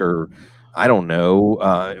Fitzpatrick, or I don't know.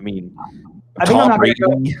 I think I'm not going to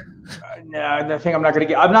go. No, I think I'm not going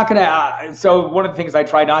to get. I'm not going to. So one of the things I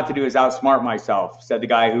try not to do is outsmart myself. Said the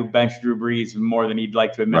guy who benched Drew Brees more than he'd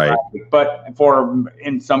like to admit. Right. But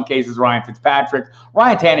in some cases, Ryan Fitzpatrick,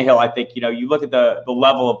 Ryan Tannehill. I think you look at the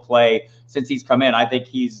level of play since he's come in. I think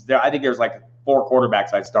he's there. I think there's like 4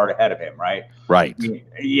 quarterbacks I'd start ahead of him. Right.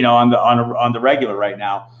 On the regular right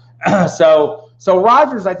now. So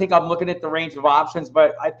Rodgers, I think I'm looking at the range of options,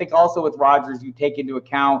 but I think also with Rodgers, you take into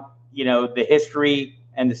account the history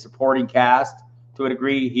and the supporting cast to a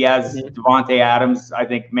degree. He has Devontae Adams, I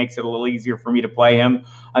think makes it a little easier for me to play him.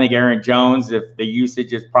 I think Aaron Jones, if the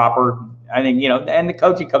usage is proper, I think, and the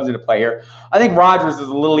coaching comes into play here. I think Rodgers is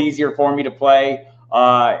a little easier for me to play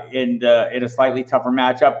in a slightly tougher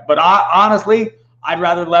matchup. But honestly, I'd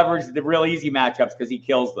rather leverage the real easy matchups because he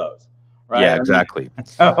kills those. Right? Yeah, exactly.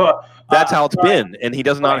 That's how it's been. And he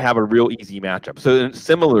does not have a real easy matchup. So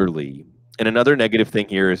similarly, and another negative thing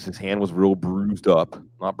here is his hand was real bruised up,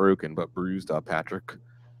 not broken, but bruised up, Patrick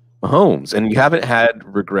Mahomes. And you haven't had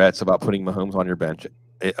regrets about putting Mahomes on your bench.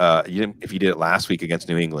 You didn't, if you did it last week against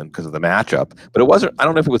New England because of the matchup, but it wasn't. I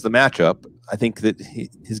don't know if it was the matchup. I think that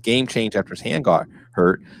his game changed after his hand got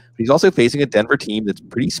hurt. But he's also facing a Denver team that's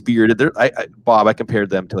pretty spirited. Bob, I compared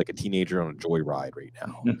them to like a teenager on a joyride right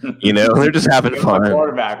now. They're just having fun.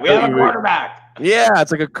 We have a quarterback. Yeah,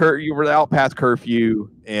 it's like you were out past curfew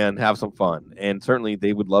and have some fun. And certainly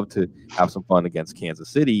they would love to have some fun against Kansas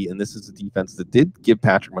City. And this is a defense that did give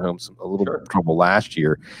Patrick Mahomes a little bit of trouble last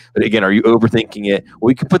year. But again, are you overthinking it? Well,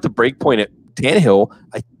 we could put the break point at Tannehill.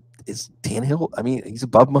 Is Tannehill? I mean, he's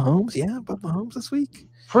above Mahomes. Yeah, above Mahomes this week.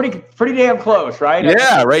 Pretty damn close, right?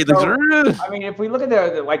 Yeah, right. So, I mean, if we look at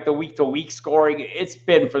the week-to-week scoring, it's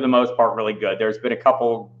been for the most part really good. There's been a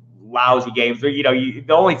couple lousy games. The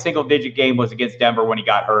only single-digit game was against Denver when he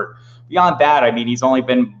got hurt. Beyond that, I mean, he's only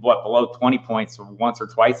been below 20 points once or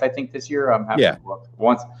twice, I think, this year. I'm happy to look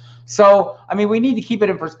once. So, I mean, we need to keep it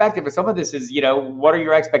in perspective. But some of this is, what are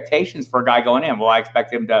your expectations for a guy going in? Well, I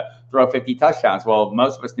expect him to throw 50 touchdowns. Well,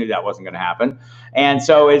 most of us knew that wasn't going to happen. And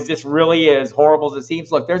so is this really as horrible as it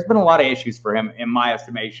seems? Look, there's been a lot of issues for him, in my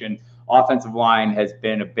estimation. Offensive line has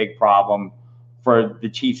been a big problem for the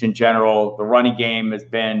Chiefs in general. The running game has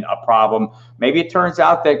been a problem. Maybe it turns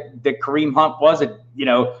out that Kareem Hunt was that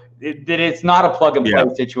it's not a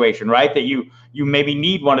plug-and-play situation, right? That you maybe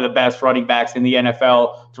need one of the best running backs in the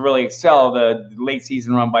NFL to really excel. The late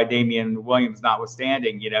season run by Damian Williams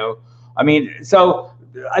notwithstanding, I mean, so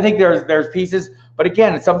I think there's pieces. But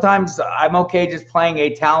again, sometimes I'm okay just playing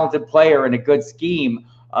a talented player in a good scheme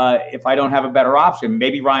if I don't have a better option.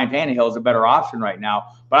 Maybe Ryan Tannehill is a better option right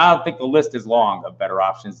now, but I don't think the list is long of better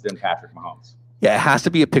options than Patrick Mahomes. Yeah, it has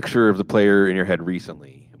to be a picture of the player in your head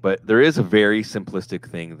recently. But there is a very simplistic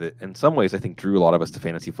thing that in some ways I think drew a lot of us to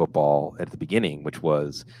fantasy football at the beginning, which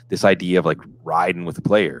was this idea of like riding with a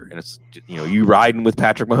player. And it's, you riding with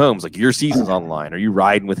Patrick Mahomes, like your season's on the line. Are you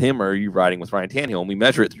riding with him or are you riding with Ryan Tannehill? And we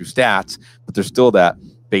measure it through stats, but there's still that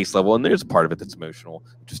base level. And there's a part of it that's emotional.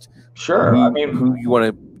 Just who you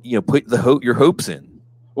want to, put your hopes in.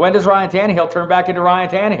 When does Ryan Tannehill turn back into Ryan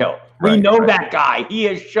Tannehill? We know that guy. He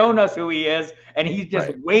has shown us who he is. And he's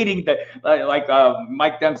just waiting to, like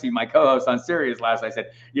Mike Dempsey, my co-host on Sirius last, I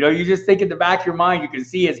said, you just think in the back of your mind, you can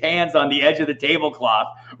see his hands on the edge of the tablecloth,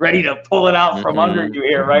 ready to pull it out from under you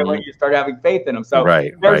here, right? When you start having faith in him. So,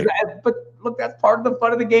 but look, that's part of the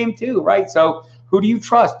fun of the game too, right? So who do you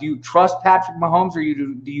trust? Do you trust Patrick Mahomes or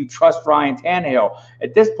do you trust Ryan Tannehill?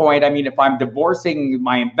 At this point, I mean, if I'm divorcing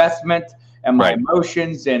my investment and my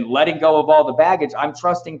emotions and letting go of all the baggage, I'm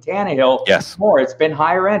trusting Tannehill more. It's been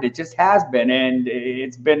higher end. It just has been. And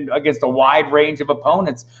it's been against a wide range of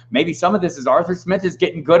opponents. Maybe some of this is Arthur Smith is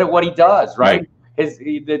getting good at what he does, right?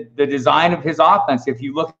 The design of his offense, if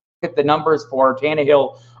you look at the numbers for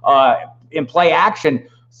Tannehill in play action,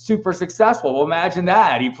 super successful. Well, imagine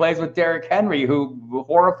that. He plays with Derrick Henry, who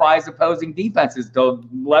horrifies opposing defenses to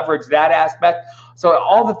leverage that aspect. So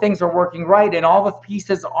all the things are working right, and all the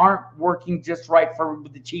pieces aren't working just right for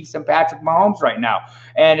the Chiefs and Patrick Mahomes right now.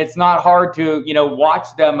 And it's not hard to,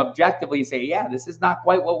 watch them objectively and say, yeah, this is not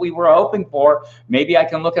quite what we were hoping for. Maybe I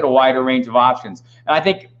can look at a wider range of options. And I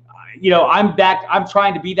think, I'm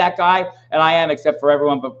trying to be that guy, and I am, except for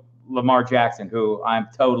everyone but Lamar Jackson, who I'm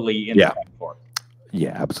totally in the fight for.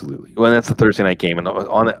 Yeah, absolutely. Well, that's the Thursday night game, and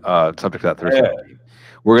on the subject of that Thursday night game,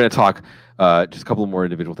 we're going to talk just a couple more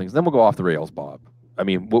individual things. Then we'll go off the rails, Bob. I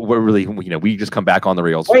mean, we're really, we just come back on the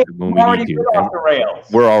rails when we need to. Off the rails.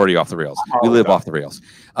 We're already off the rails. We live off the rails.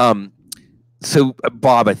 So,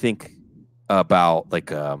 Bob, I think about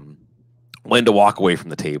like when to walk away from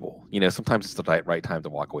the table. Sometimes it's the right time to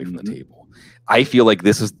walk away from the table. I feel like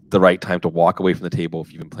this is the right time to walk away from the table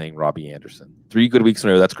if you've been playing Robbie Anderson. 3 good weeks in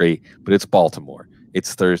a row, that's great, but it's Baltimore.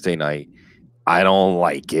 It's Thursday night. I don't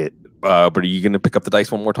like it. But are you going to pick up the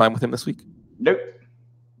dice one more time with him this week? Nope.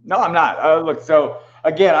 No, I'm not. Look, so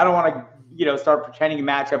again, I don't want to, start pretending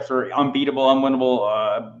matchups are unbeatable,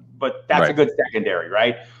 unwinnable. But that's a good secondary,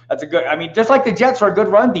 right? That's a good. I mean, just like the Jets are a good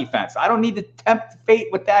run defense. I don't need to tempt fate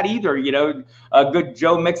with that either. A good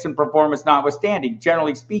Joe Mixon performance notwithstanding.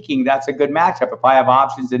 Generally speaking, that's a good matchup. If I have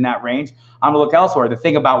options in that range, I'm gonna look elsewhere. The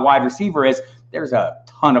thing about wide receiver is there's a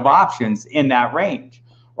ton of options in that range,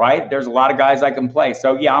 right? There's a lot of guys I can play.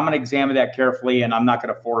 So yeah, I'm gonna examine that carefully, and I'm not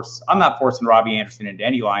forcing Robbie Anderson into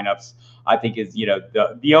any lineups. I think is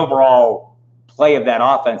the overall play of that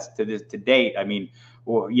offense to date. I mean.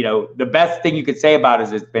 Well, the best thing you could say about it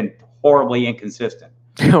is it's been horribly inconsistent.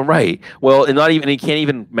 Right. Well, and he can't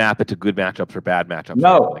even map it to good matchups or bad matchups.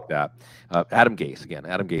 No, like that. Adam Gase again.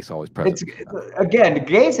 Adam Gase always present.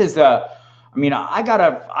 Gase is I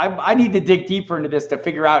need to dig deeper into this to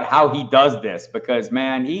figure out how he does this because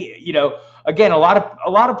man, he again a lot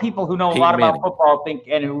of people who know a lot about football think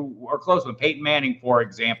and who are close with Peyton Manning, for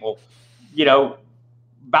example,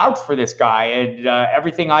 vouch for this guy, and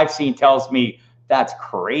everything I've seen tells me. That's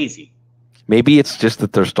crazy. Maybe it's just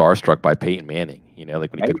that they're starstruck by Peyton Manning.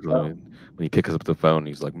 Like when he picks up the phone,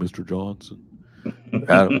 he's like, "Mr. Johnson,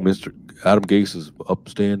 Adam Gase is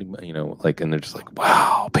upstanding." And they're just like,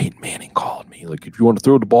 "Wow, Peyton Manning called me. Like, if you want to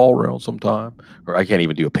throw the ball around sometime," or I can't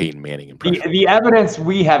even do a Peyton Manning impression. The evidence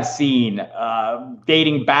we have seen,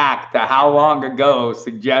 dating back to how long ago,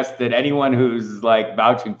 suggests that anyone who's like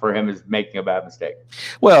vouching for him is making a bad mistake.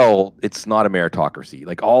 Well, it's not a meritocracy.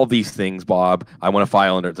 Like all these things, Bob, I want to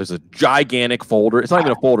file under. There's a gigantic folder. It's not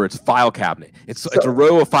even a folder. It's a file cabinet. It's a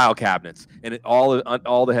row of file cabinets, and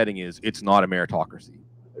all the heading is it's not a meritocracy.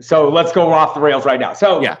 So let's go off the rails right now.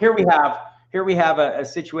 So here we have a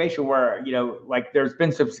situation where like there's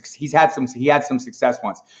been he had some success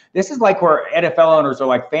once. This is like where NFL owners are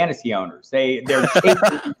like fantasy owners. They're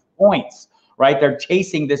chasing points, right? They're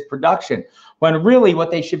chasing this production when really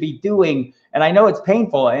what they should be doing. And I know it's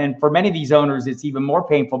painful, and for many of these owners, it's even more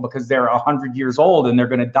painful because they're 100 years old and they're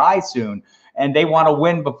going to die soon, and they want to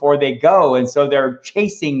win before they go, and so they're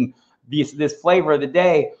chasing this flavor of the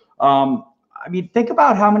day. I mean, think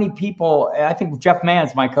about how many people, I think Jeff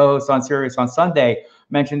Mans, my co-host on Sirius on Sunday,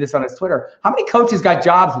 mentioned this on his Twitter. How many coaches got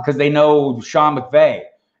jobs because they know Sean McVay?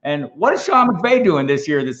 And what is Sean McVay doing this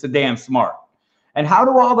year that's so damn smart? And how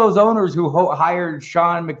do all those owners who hired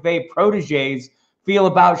Sean McVay proteges feel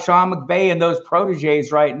about Sean McVay and those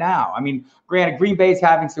proteges right now? I mean, granted, Green Bay's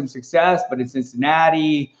having some success, but in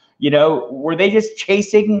Cincinnati, were they just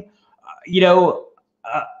chasing,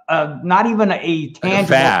 not even a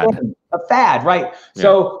tangible thing? A fad, right? Yeah.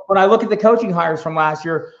 So when I look at the coaching hires from last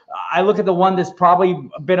year, I look at the one that's probably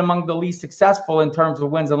been among the least successful in terms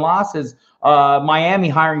of wins and losses, Miami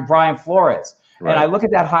hiring Brian Flores. Right. And I look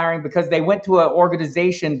at that hiring because they went to an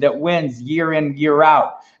organization that wins year in, year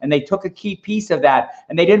out. And they took a key piece of that,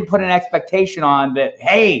 and they didn't put an expectation on that,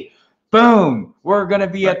 hey, boom, we're going to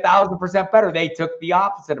be 1,000% better. They took the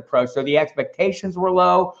opposite approach. So the expectations were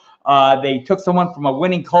low. They took someone from a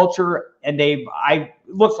winning culture, and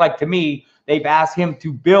looks like to me, they've asked him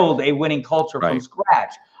to build a winning culture from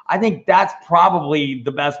scratch. I think that's probably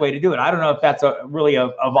the best way to do it. I don't know if that's really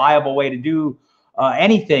a viable way to do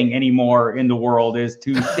anything anymore in the world, is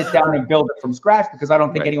to sit down and build it from scratch, because I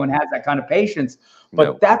don't think anyone has that kind of patience.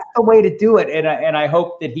 But that's the way to do it, and I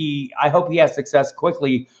hope that he has success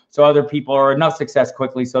quickly, so other people, or enough success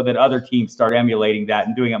quickly, so that other teams start emulating that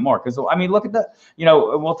and doing it more. Because I mean, look at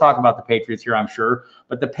we'll talk about the Patriots here, I'm sure,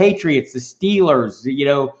 but the Patriots, the Steelers,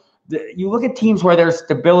 you look at teams where there's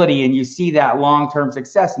stability and you see that long-term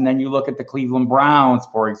success, and then you look at the Cleveland Browns,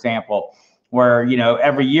 for example, where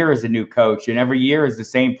every year is a new coach and every year is the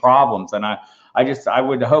same problems. And I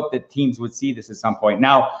would hope that teams would see this at some point.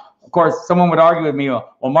 Now, of course, someone would argue with me,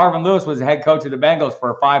 well, Marvin Lewis was the head coach of the Bengals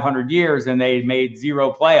for 500 years and they made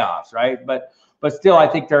 0 playoffs, right? But still, I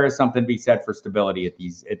think there is something to be said for stability at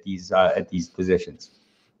these positions.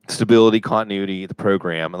 Stability, continuity, the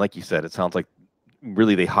program, and like you said, it sounds like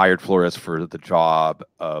really they hired Flores for the job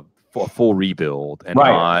of a full rebuild, and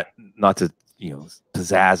not to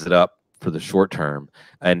pizzazz it up for the short term.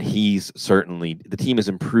 And he's certainly, the team is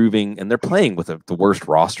improving, and they're playing with the worst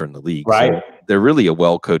roster in the league. Right. So they're really a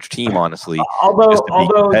well-coached team, honestly.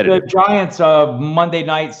 Although the Giants of Monday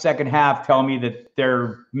night second half tell me that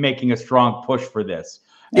they're making a strong push for this.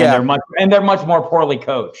 And they're much more poorly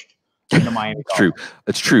coached than the Miami Dolphins.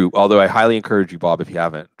 It's true. Although I highly encourage you, Bob, if you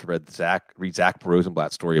haven't, to read Zach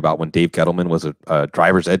Rosenblatt's story about when Dave Gettleman was a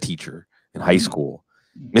driver's ed teacher in high school.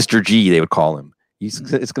 Mr. G, they would call him. It's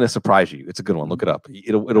going to surprise you. It's a good one. Look it up.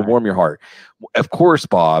 It'll warm your heart. Of course,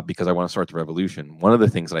 Bob, because I want to start the revolution. One of the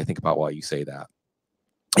things that I think about while you say that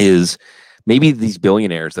is maybe these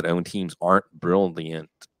billionaires that own teams aren't brilliant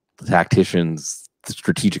tacticians,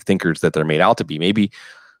 strategic thinkers that they're made out to be. Maybe,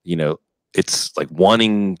 it's like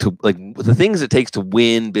wanting to, like, the things it takes to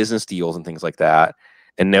win business deals and things like that,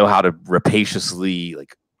 and know how to rapaciously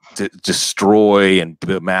to destroy and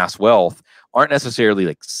amass wealth, aren't necessarily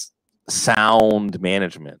like sound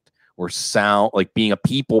management or like being a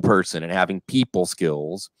people person and having people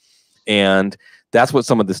skills. And that's what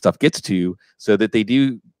some of this stuff gets to, so that they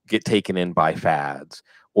do get taken in by fads,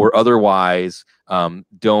 or otherwise they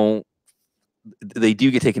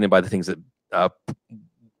do get taken in by the things that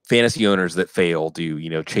fantasy owners that fail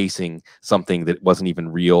do, chasing something that wasn't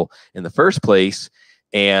even real in the first place.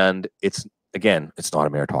 And it's not a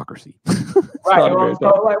meritocracy. Right.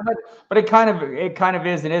 But it kind of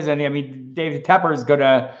is and isn't. I mean, David Tepper is going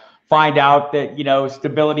to find out that,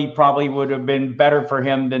 stability probably would have been better for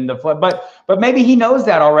him than but maybe he knows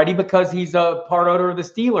that already, because he's a part owner of the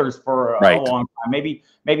Steelers for a long time.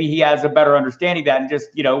 Maybe he has a better understanding of that. And just,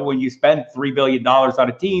 when you spend $3 billion on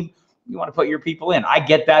a team, you want to put your people in. I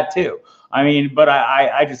get that too. I mean, but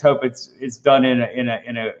I just hope it's done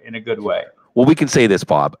in a good way. Well, we can say this,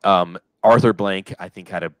 Bob. Arthur Blank, I think,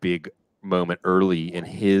 had a big moment early in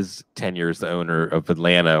his tenure as the owner of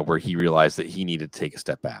Atlanta, where he realized that he needed to take a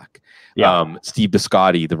step back. Yeah. Steve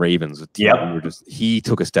Biscotti, the Ravens, he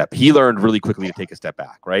took a step. He learned really quickly to take a step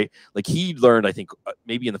back, right? Like, he learned, I think,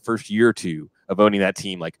 maybe in the first year or two of owning that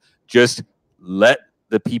team, like, just let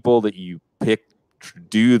the people that you pick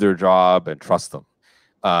do their job and trust them.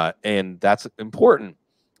 And that's important.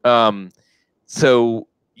 So,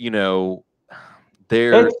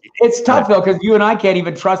 it's tough though, because you and I can't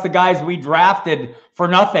even trust the guys we drafted for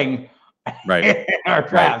nothing, right, in our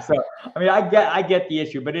draft. Right. So I mean, I get the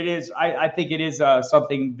issue, but it is I think it is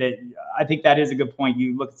something that I think that is a good point.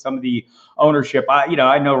 You look at some of the ownership.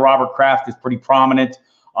 I know Robert Kraft is pretty prominent,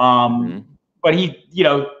 but he,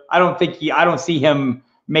 I don't see him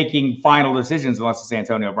making final decisions unless it's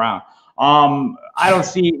Antonio Brown. I don't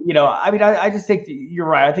see, I just think you're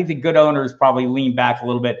right. I think the good owners probably lean back a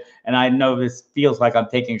little bit. And I know this feels like I'm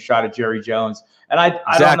taking a shot at Jerry Jones. And I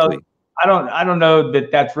don't know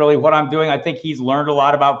that that's really what I'm doing. I think he's learned a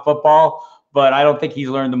lot about football, but I don't think he's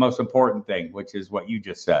learned the most important thing, which is what you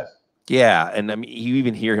just said. Yeah. And I mean, you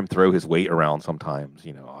even hear him throw his weight around sometimes.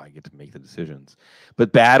 I get to make the decisions.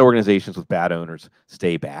 But bad organizations with bad owners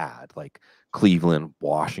stay bad, like Cleveland,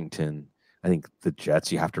 Washington. I think the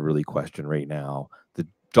Jets you have to really question right now. The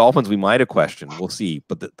Dolphins we might have questioned. We'll see.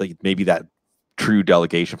 But maybe that true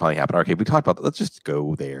delegation finally happened. Okay, we talked about that. Let's just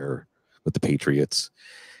go there with the Patriots.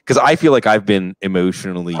 Because I feel like I've been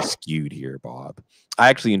emotionally skewed here, Bob. I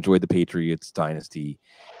actually enjoyed the Patriots dynasty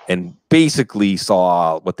and basically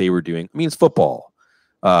saw what they were doing. I mean, it's football.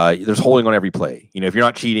 There's holding on every play. If you're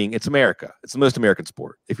not cheating, it's America. It's the most American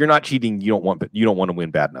sport. If you're not cheating, you don't want to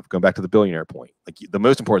win bad enough. Going back to the billionaire point, like, the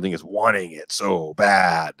most important thing is wanting it so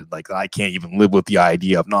bad. Like, I can't even live with the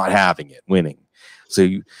idea of not having it, winning. So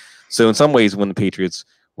in some ways, when the Patriots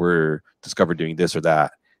were discovered doing this or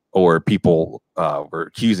that, or people were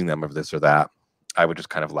accusing them of this or that, I would just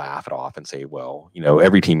kind of laugh it off and say, well,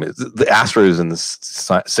 every team is. The Astros and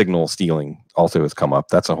the signal stealing also has come up.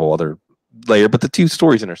 That's a whole other layer, but the two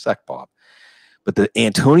stories intersect, Bob. But the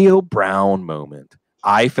Antonio Brown moment,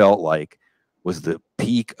 I felt like, was the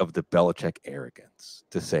peak of the Belichick arrogance,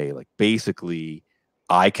 to say, like, basically,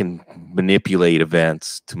 I can manipulate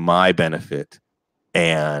events to my benefit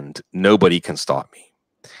and nobody can stop me.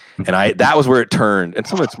 And that was where it turned. And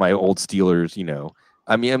some of it's my old Steelers,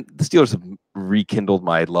 I mean, the Steelers have rekindled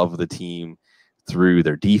my love of the team through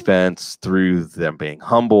their defense, through them being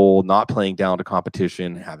humble, not playing down to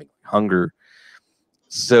competition, having hunger.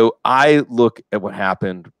 So I look at what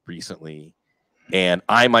happened recently, and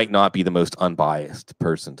I might not be the most unbiased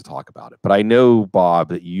person to talk about it, but I know, Bob,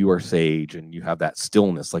 that you are sage and you have that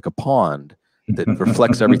stillness like a pond that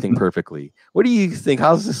reflects everything perfectly. What do you think?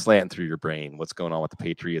 How does this slant through your brain? What's going on with the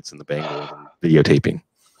Patriots and the Bengals and videotaping?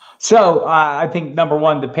 So I think, number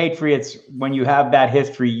one, the Patriots, when you have that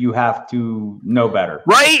history, you have to know better.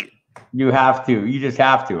 Right. You have to. You just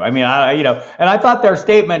have to. I mean, and I thought their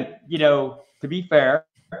statement, to be fair,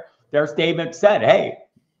 their statement said, "Hey,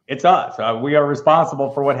 it's us. We are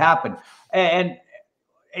responsible for what happened." And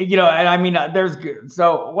and I mean,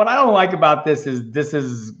 so what I don't like about this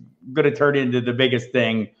is going to turn into the biggest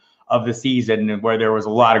thing of the season, where there was a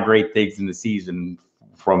lot of great things in the season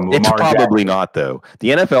from Lamar It's probably Jackson. not, though.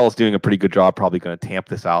 The NFL is doing a pretty good job, probably going to tamp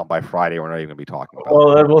this out by Friday. We're not even going to be talking about it.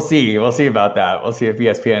 Well, we'll see. We'll see about that. We'll see if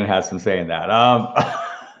ESPN has some say in that.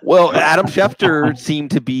 Well, Adam Schefter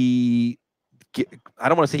seemed to be, I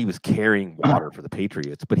don't want to say he was carrying water for the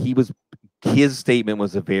Patriots, but his statement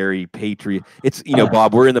was a very Patriot. It's,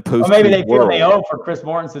 Bob, we're in the post. Well, maybe they feel they owe for Chris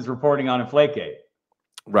Mortensen's reporting on Inflategate.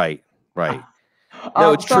 Right.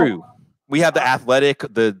 No, it's true. We have the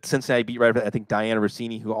the Cincinnati beat writer, I think Diana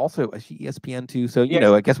Rossini, who also is ESPN too. So,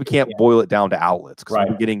 I guess we can't boil it down to outlets, because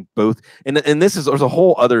we're getting both. And there's a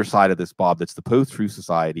whole other side of this, Bob, that's the post-truth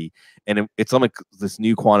society. And it's like this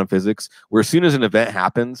new quantum physics where as soon as an event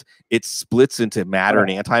happens, it splits into matter and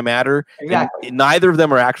antimatter. Exactly. And neither of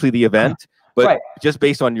them are actually the event. But just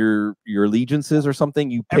based on your allegiances or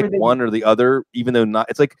something, you pick one or the other, even though not.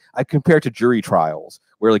 It's like I compare it to jury trials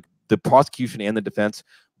where like the prosecution and the defense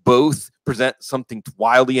both present something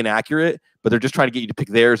wildly inaccurate, but they're just trying to get you to pick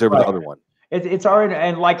theirs over the other one. It's already,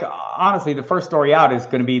 and like, honestly, the first story out is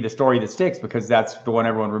going to be the story that sticks, because that's the one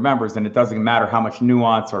everyone remembers. And it doesn't matter how much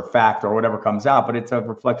nuance or fact or whatever comes out, but it's a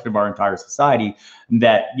reflection of our entire society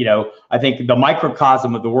that, I think the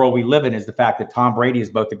microcosm of the world we live in is the fact that Tom Brady is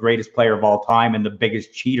both the greatest player of all time and the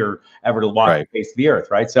biggest cheater ever to walk the face of the earth.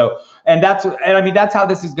 Right. So, and I mean, that's how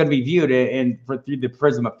this is going to be viewed. And through the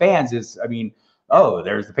prism of fans is, I mean, oh,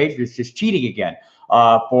 there's the Patriots just cheating again.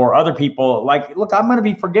 For other people, like, look, I'm going to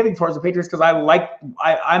be forgiving towards the Patriots because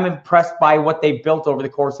I'm impressed by what they built over the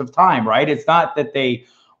course of time, right? It's not that they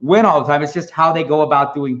win all the time. It's just how they go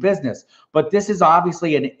about doing business. But this is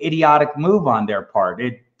obviously an idiotic move on their part.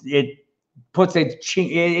 It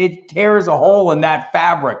tears a hole in that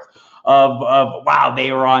fabric of wow,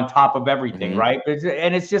 they were on top of everything, right?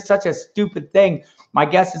 And it's just such a stupid thing. My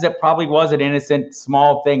guess is it probably was an innocent,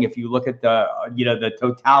 small thing. If you look at the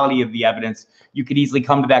totality of the evidence, you could easily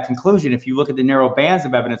come to that conclusion. If you look at the narrow bands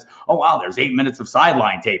of evidence, oh, wow, there's 8 minutes of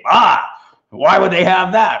sideline tape. Why would they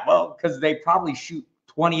have that? Well, because they probably shoot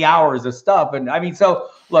 20 hours of stuff. And I mean, so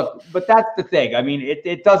look, but that's the thing. I mean,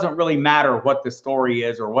 it doesn't really matter what the story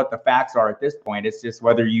is or what the facts are at this point. It's just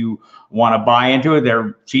whether you want to buy into it.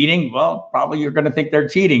 They're cheating. Well, probably you're going to think they're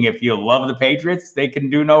cheating. If you love the Patriots, they can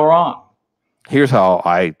do no wrong. Here's how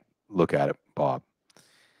I look at it, Bob.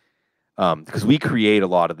 Because we create a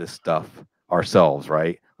lot of this stuff ourselves,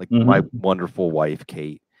 right? Like my wonderful wife,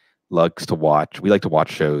 Kate, likes to watch. We like to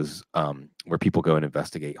watch shows where people go and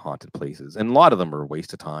investigate haunted places, and a lot of them are a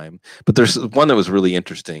waste of time. But there's one that was really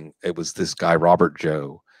interesting. It was this guy, Robert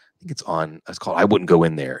Joe. I think it's called I Wouldn't Go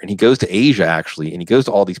In There, and he goes to Asia actually, and he goes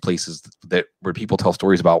to all these places where people tell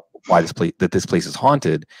stories about why this place is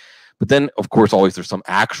haunted. But then, of course, always there's some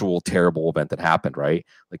actual terrible event that happened, right?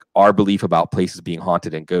 Like our belief about places being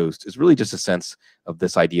haunted and ghosts is really just a sense of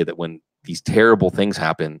this idea that when these terrible things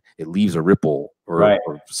happen, it leaves a ripple or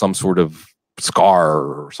some sort of scar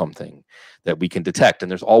or something that we can detect. And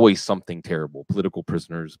there's always something terrible, political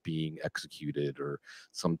prisoners being executed or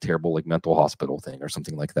some terrible like mental hospital thing or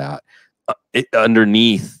something like that.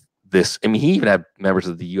 Underneath this, I mean, he even had members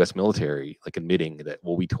of the U.S. military like admitting that,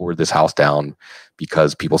 well, we tore this house down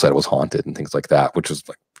because people said it was haunted and things like that, which was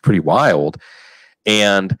like pretty wild.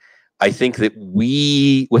 And I think that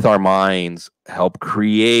we, with our minds, help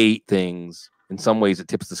create things. In some ways, it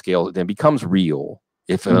tips the scale and then becomes real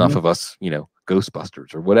if enough of us,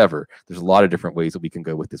 Ghostbusters or whatever. There's a lot of different ways that we can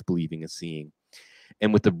go with this believing and seeing.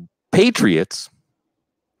 And with the Patriots,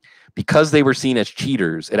 because they were seen as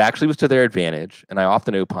cheaters, it actually was to their advantage. And I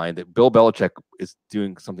often opine that Bill Belichick is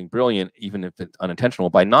doing something brilliant, even if it's unintentional,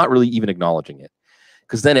 by not really even acknowledging it.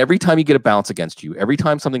 Because then every time you get a bounce against you, every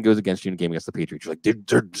time something goes against you in a game against the Patriots, you're like,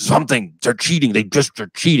 they're cheating. They're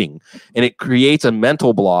cheating. And it creates a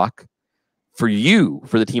mental block for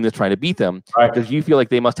the team that's trying to beat them, because you feel like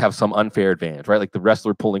they must have some unfair advantage, right? Like the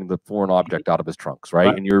wrestler pulling the foreign object out of his trunks,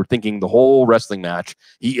 right? And you're thinking the whole wrestling match,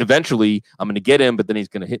 eventually I'm going to get him, but then he's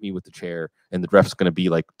going to hit me with the chair, and the ref's going to be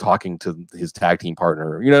like talking to his tag team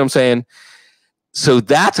partner. You know what I'm saying? So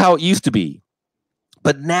that's how it used to be.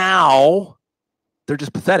 But now they're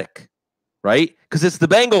just pathetic, right? Because it's the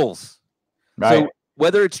Bengals. Right. So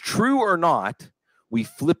whether it's true or not, we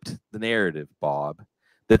flipped the narrative, Bob,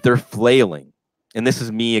 that they're flailing. And this is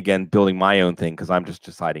me again building my own thing, because I'm just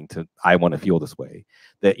deciding I want to feel this way.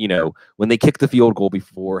 That, when they kick the field goal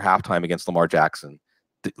before halftime against Lamar Jackson,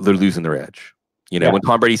 they're losing their edge. You know, when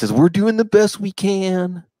Tom Brady says, we're doing the best we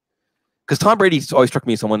can. Because Tom Brady's always struck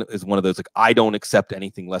me as someone is one of those, like, I don't accept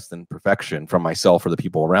anything less than perfection from myself or the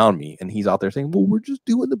people around me. And he's out there saying, well, we're just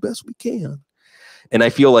doing the best we can. And I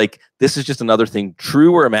feel like this is just another thing,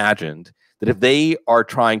 true or imagined, that if they are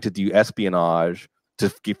trying to do espionage to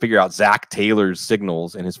figure out Zach Taylor's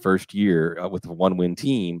signals in his first year with a 1-win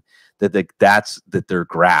team, that they're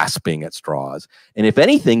grasping at straws. And if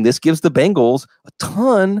anything, this gives the Bengals a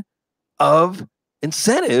ton of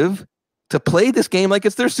incentive to play this game like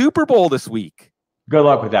it's their Super Bowl this week. Good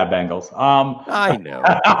luck with that, Bengals. I know.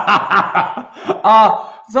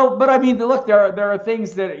 But I mean, look, there are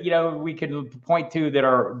things that, you know, we can point to that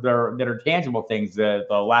are tangible things. The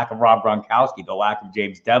lack of Rob Gronkowski, the lack of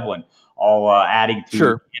James Devlin, all adding to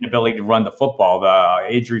the inability to run the football, the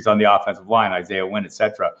injuries on the offensive line, Isaiah Wynn,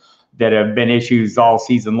 etc., that have been issues all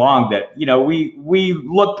season long. That, you know, we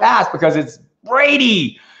look past because it's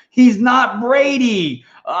Brady. He's not Brady.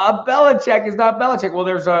 Belichick is not Belichick. Well,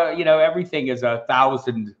 there's everything is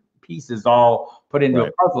 1,000 pieces all put into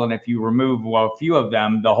a puzzle. And if you remove a few of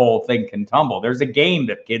them, the whole thing can tumble. There's a game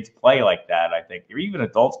that kids play like that, I think, or even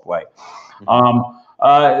adults play.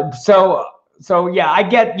 So yeah, I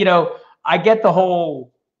get the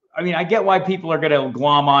whole, I mean, I get why people are going to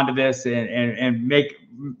glom onto this and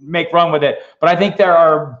make run with it. But I think there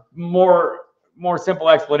are more simple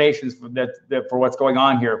explanations for what's going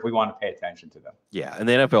on here if we want to pay attention to them. Yeah, and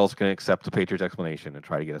the NFL is going to accept the Patriots' explanation and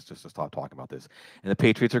try to get us just to stop talking about this. And the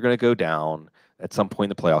Patriots are going to go down at some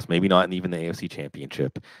point in the playoffs, maybe not in even the AFC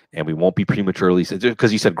Championship, and we won't be prematurely,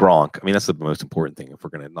 because you said Gronk. I mean, that's the most important thing if we're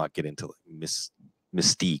going to not get into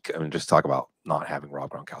mystique. I mean, just talk about not having Rob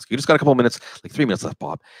Gronkowski. You just got a couple of minutes, like 3 minutes left,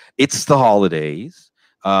 Bob. It's the holidays.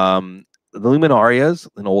 The Luminarias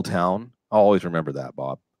in Old Town. I'll always remember that,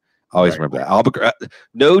 Bob. I always remember that.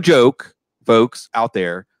 No joke, folks out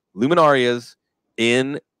there. Luminarias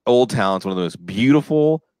in Old Town is one of the most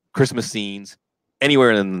beautiful Christmas scenes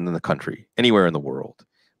anywhere in the country, anywhere in the world.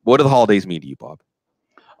 What do the holidays mean to you, Bob?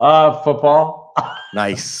 Football.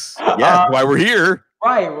 Nice. Yeah, that's why we're here.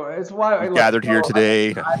 Right. It's why we gathered here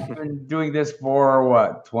today. I've been doing this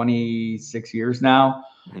for 26 years now,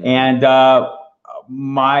 and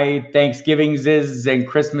my Thanksgivings and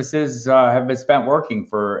Christmases have been spent working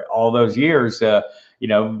for all those years.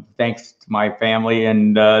 Thanks to my family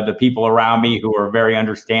and the people around me who are very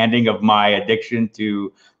understanding of my addiction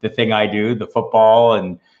to the thing I do, the football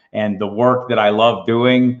and the work that I love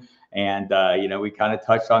doing. And we kind of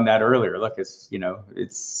touched on that earlier. Look,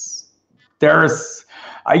 there's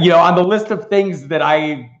on the list of things that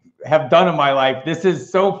I have done in my life, this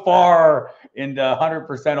is so far in the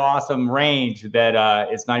 100% awesome range that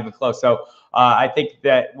it's not even close. So I think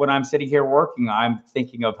that when I'm sitting here working, I'm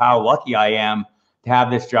thinking of how lucky I am to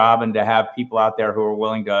have this job and to have people out there who are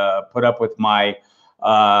willing to put up with my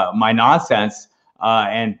nonsense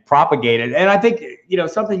and propagate it. And I think,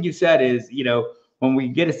 something you said is, when we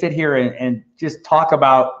get to sit here and just talk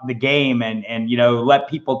about the game and let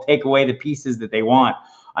people take away the pieces that they want.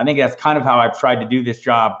 I think that's kind of how I've tried to do this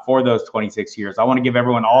job for those 26 years. I want to give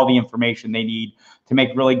everyone all the information they need to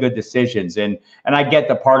make really good decisions. And I get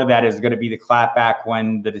that part of that is going to be the clapback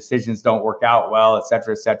when the decisions don't work out well, et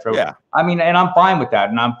cetera, et cetera. Yeah. I mean, and I'm fine with that.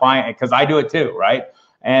 And I'm fine because I do it too, right?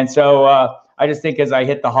 And so I just think as I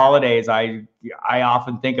hit the holidays, I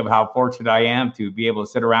often think of how fortunate I am to be able to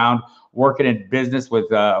sit around working in business with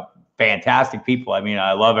fantastic people. I mean,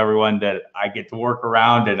 I love everyone that I get to work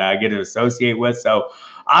around and I get to associate with. So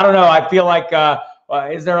I don't know. I feel like,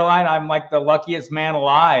 is there a line? I'm like the luckiest man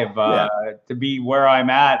alive to be where I'm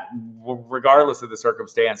at, regardless of the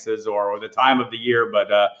circumstances or the time of the year. But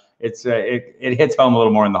it hits home a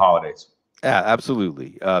little more in the holidays. Yeah,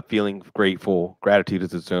 absolutely. Feeling grateful. Gratitude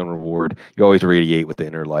is its own reward. You always radiate with the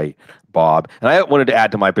inner light, Bob. And I wanted to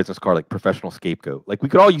add to my business card, like professional scapegoat. Like we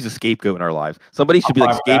could all use a scapegoat in our lives. Somebody should be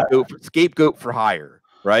like scapegoat for hire,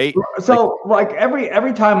 right? So like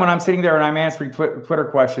every time when I'm sitting there and I'm answering Twitter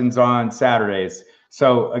questions on Saturdays.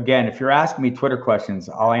 So again, if you're asking me Twitter questions,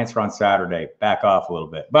 I'll answer on Saturday. Back off a little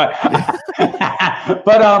bit, but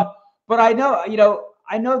but I know,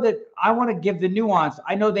 I know that I want to give the nuance.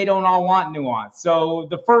 I know they don't all want nuance. So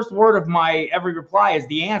the first word of my every reply is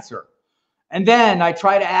the answer. And then I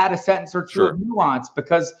try to add a sentence or two of nuance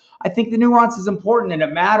because I think the nuance is important and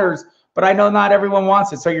it matters, but I know not everyone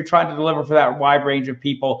wants it. So you're trying to deliver for that wide range of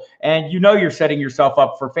people. And you're setting yourself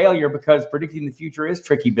up for failure because predicting the future is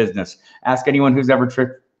tricky business. Ask anyone who's ever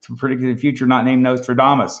predicted the future, not named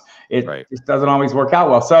Nostradamus. It just doesn't always work out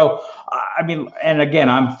well. So, I mean, and again,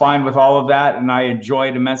 I'm fine with all of that, and I enjoy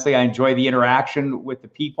it immensely. I enjoy the interaction with the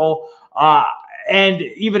people. And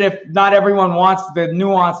even if not everyone wants the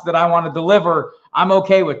nuance that I want to deliver, I'm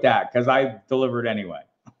okay with that because I delivered anyway.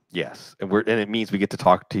 Yes, and it means we get to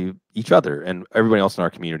talk to each other and everybody else in our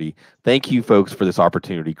community. Thank you, folks, for this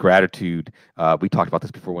opportunity. Gratitude. We talked about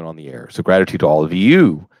this before we went on the air. So gratitude to all of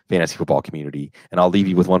you, fantasy football community. And I'll leave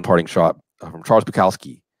you with one parting shot from Charles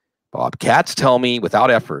Bukowski. Bobcats tell me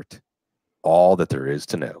without effort all that there is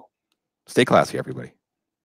to know. Stay classy, everybody.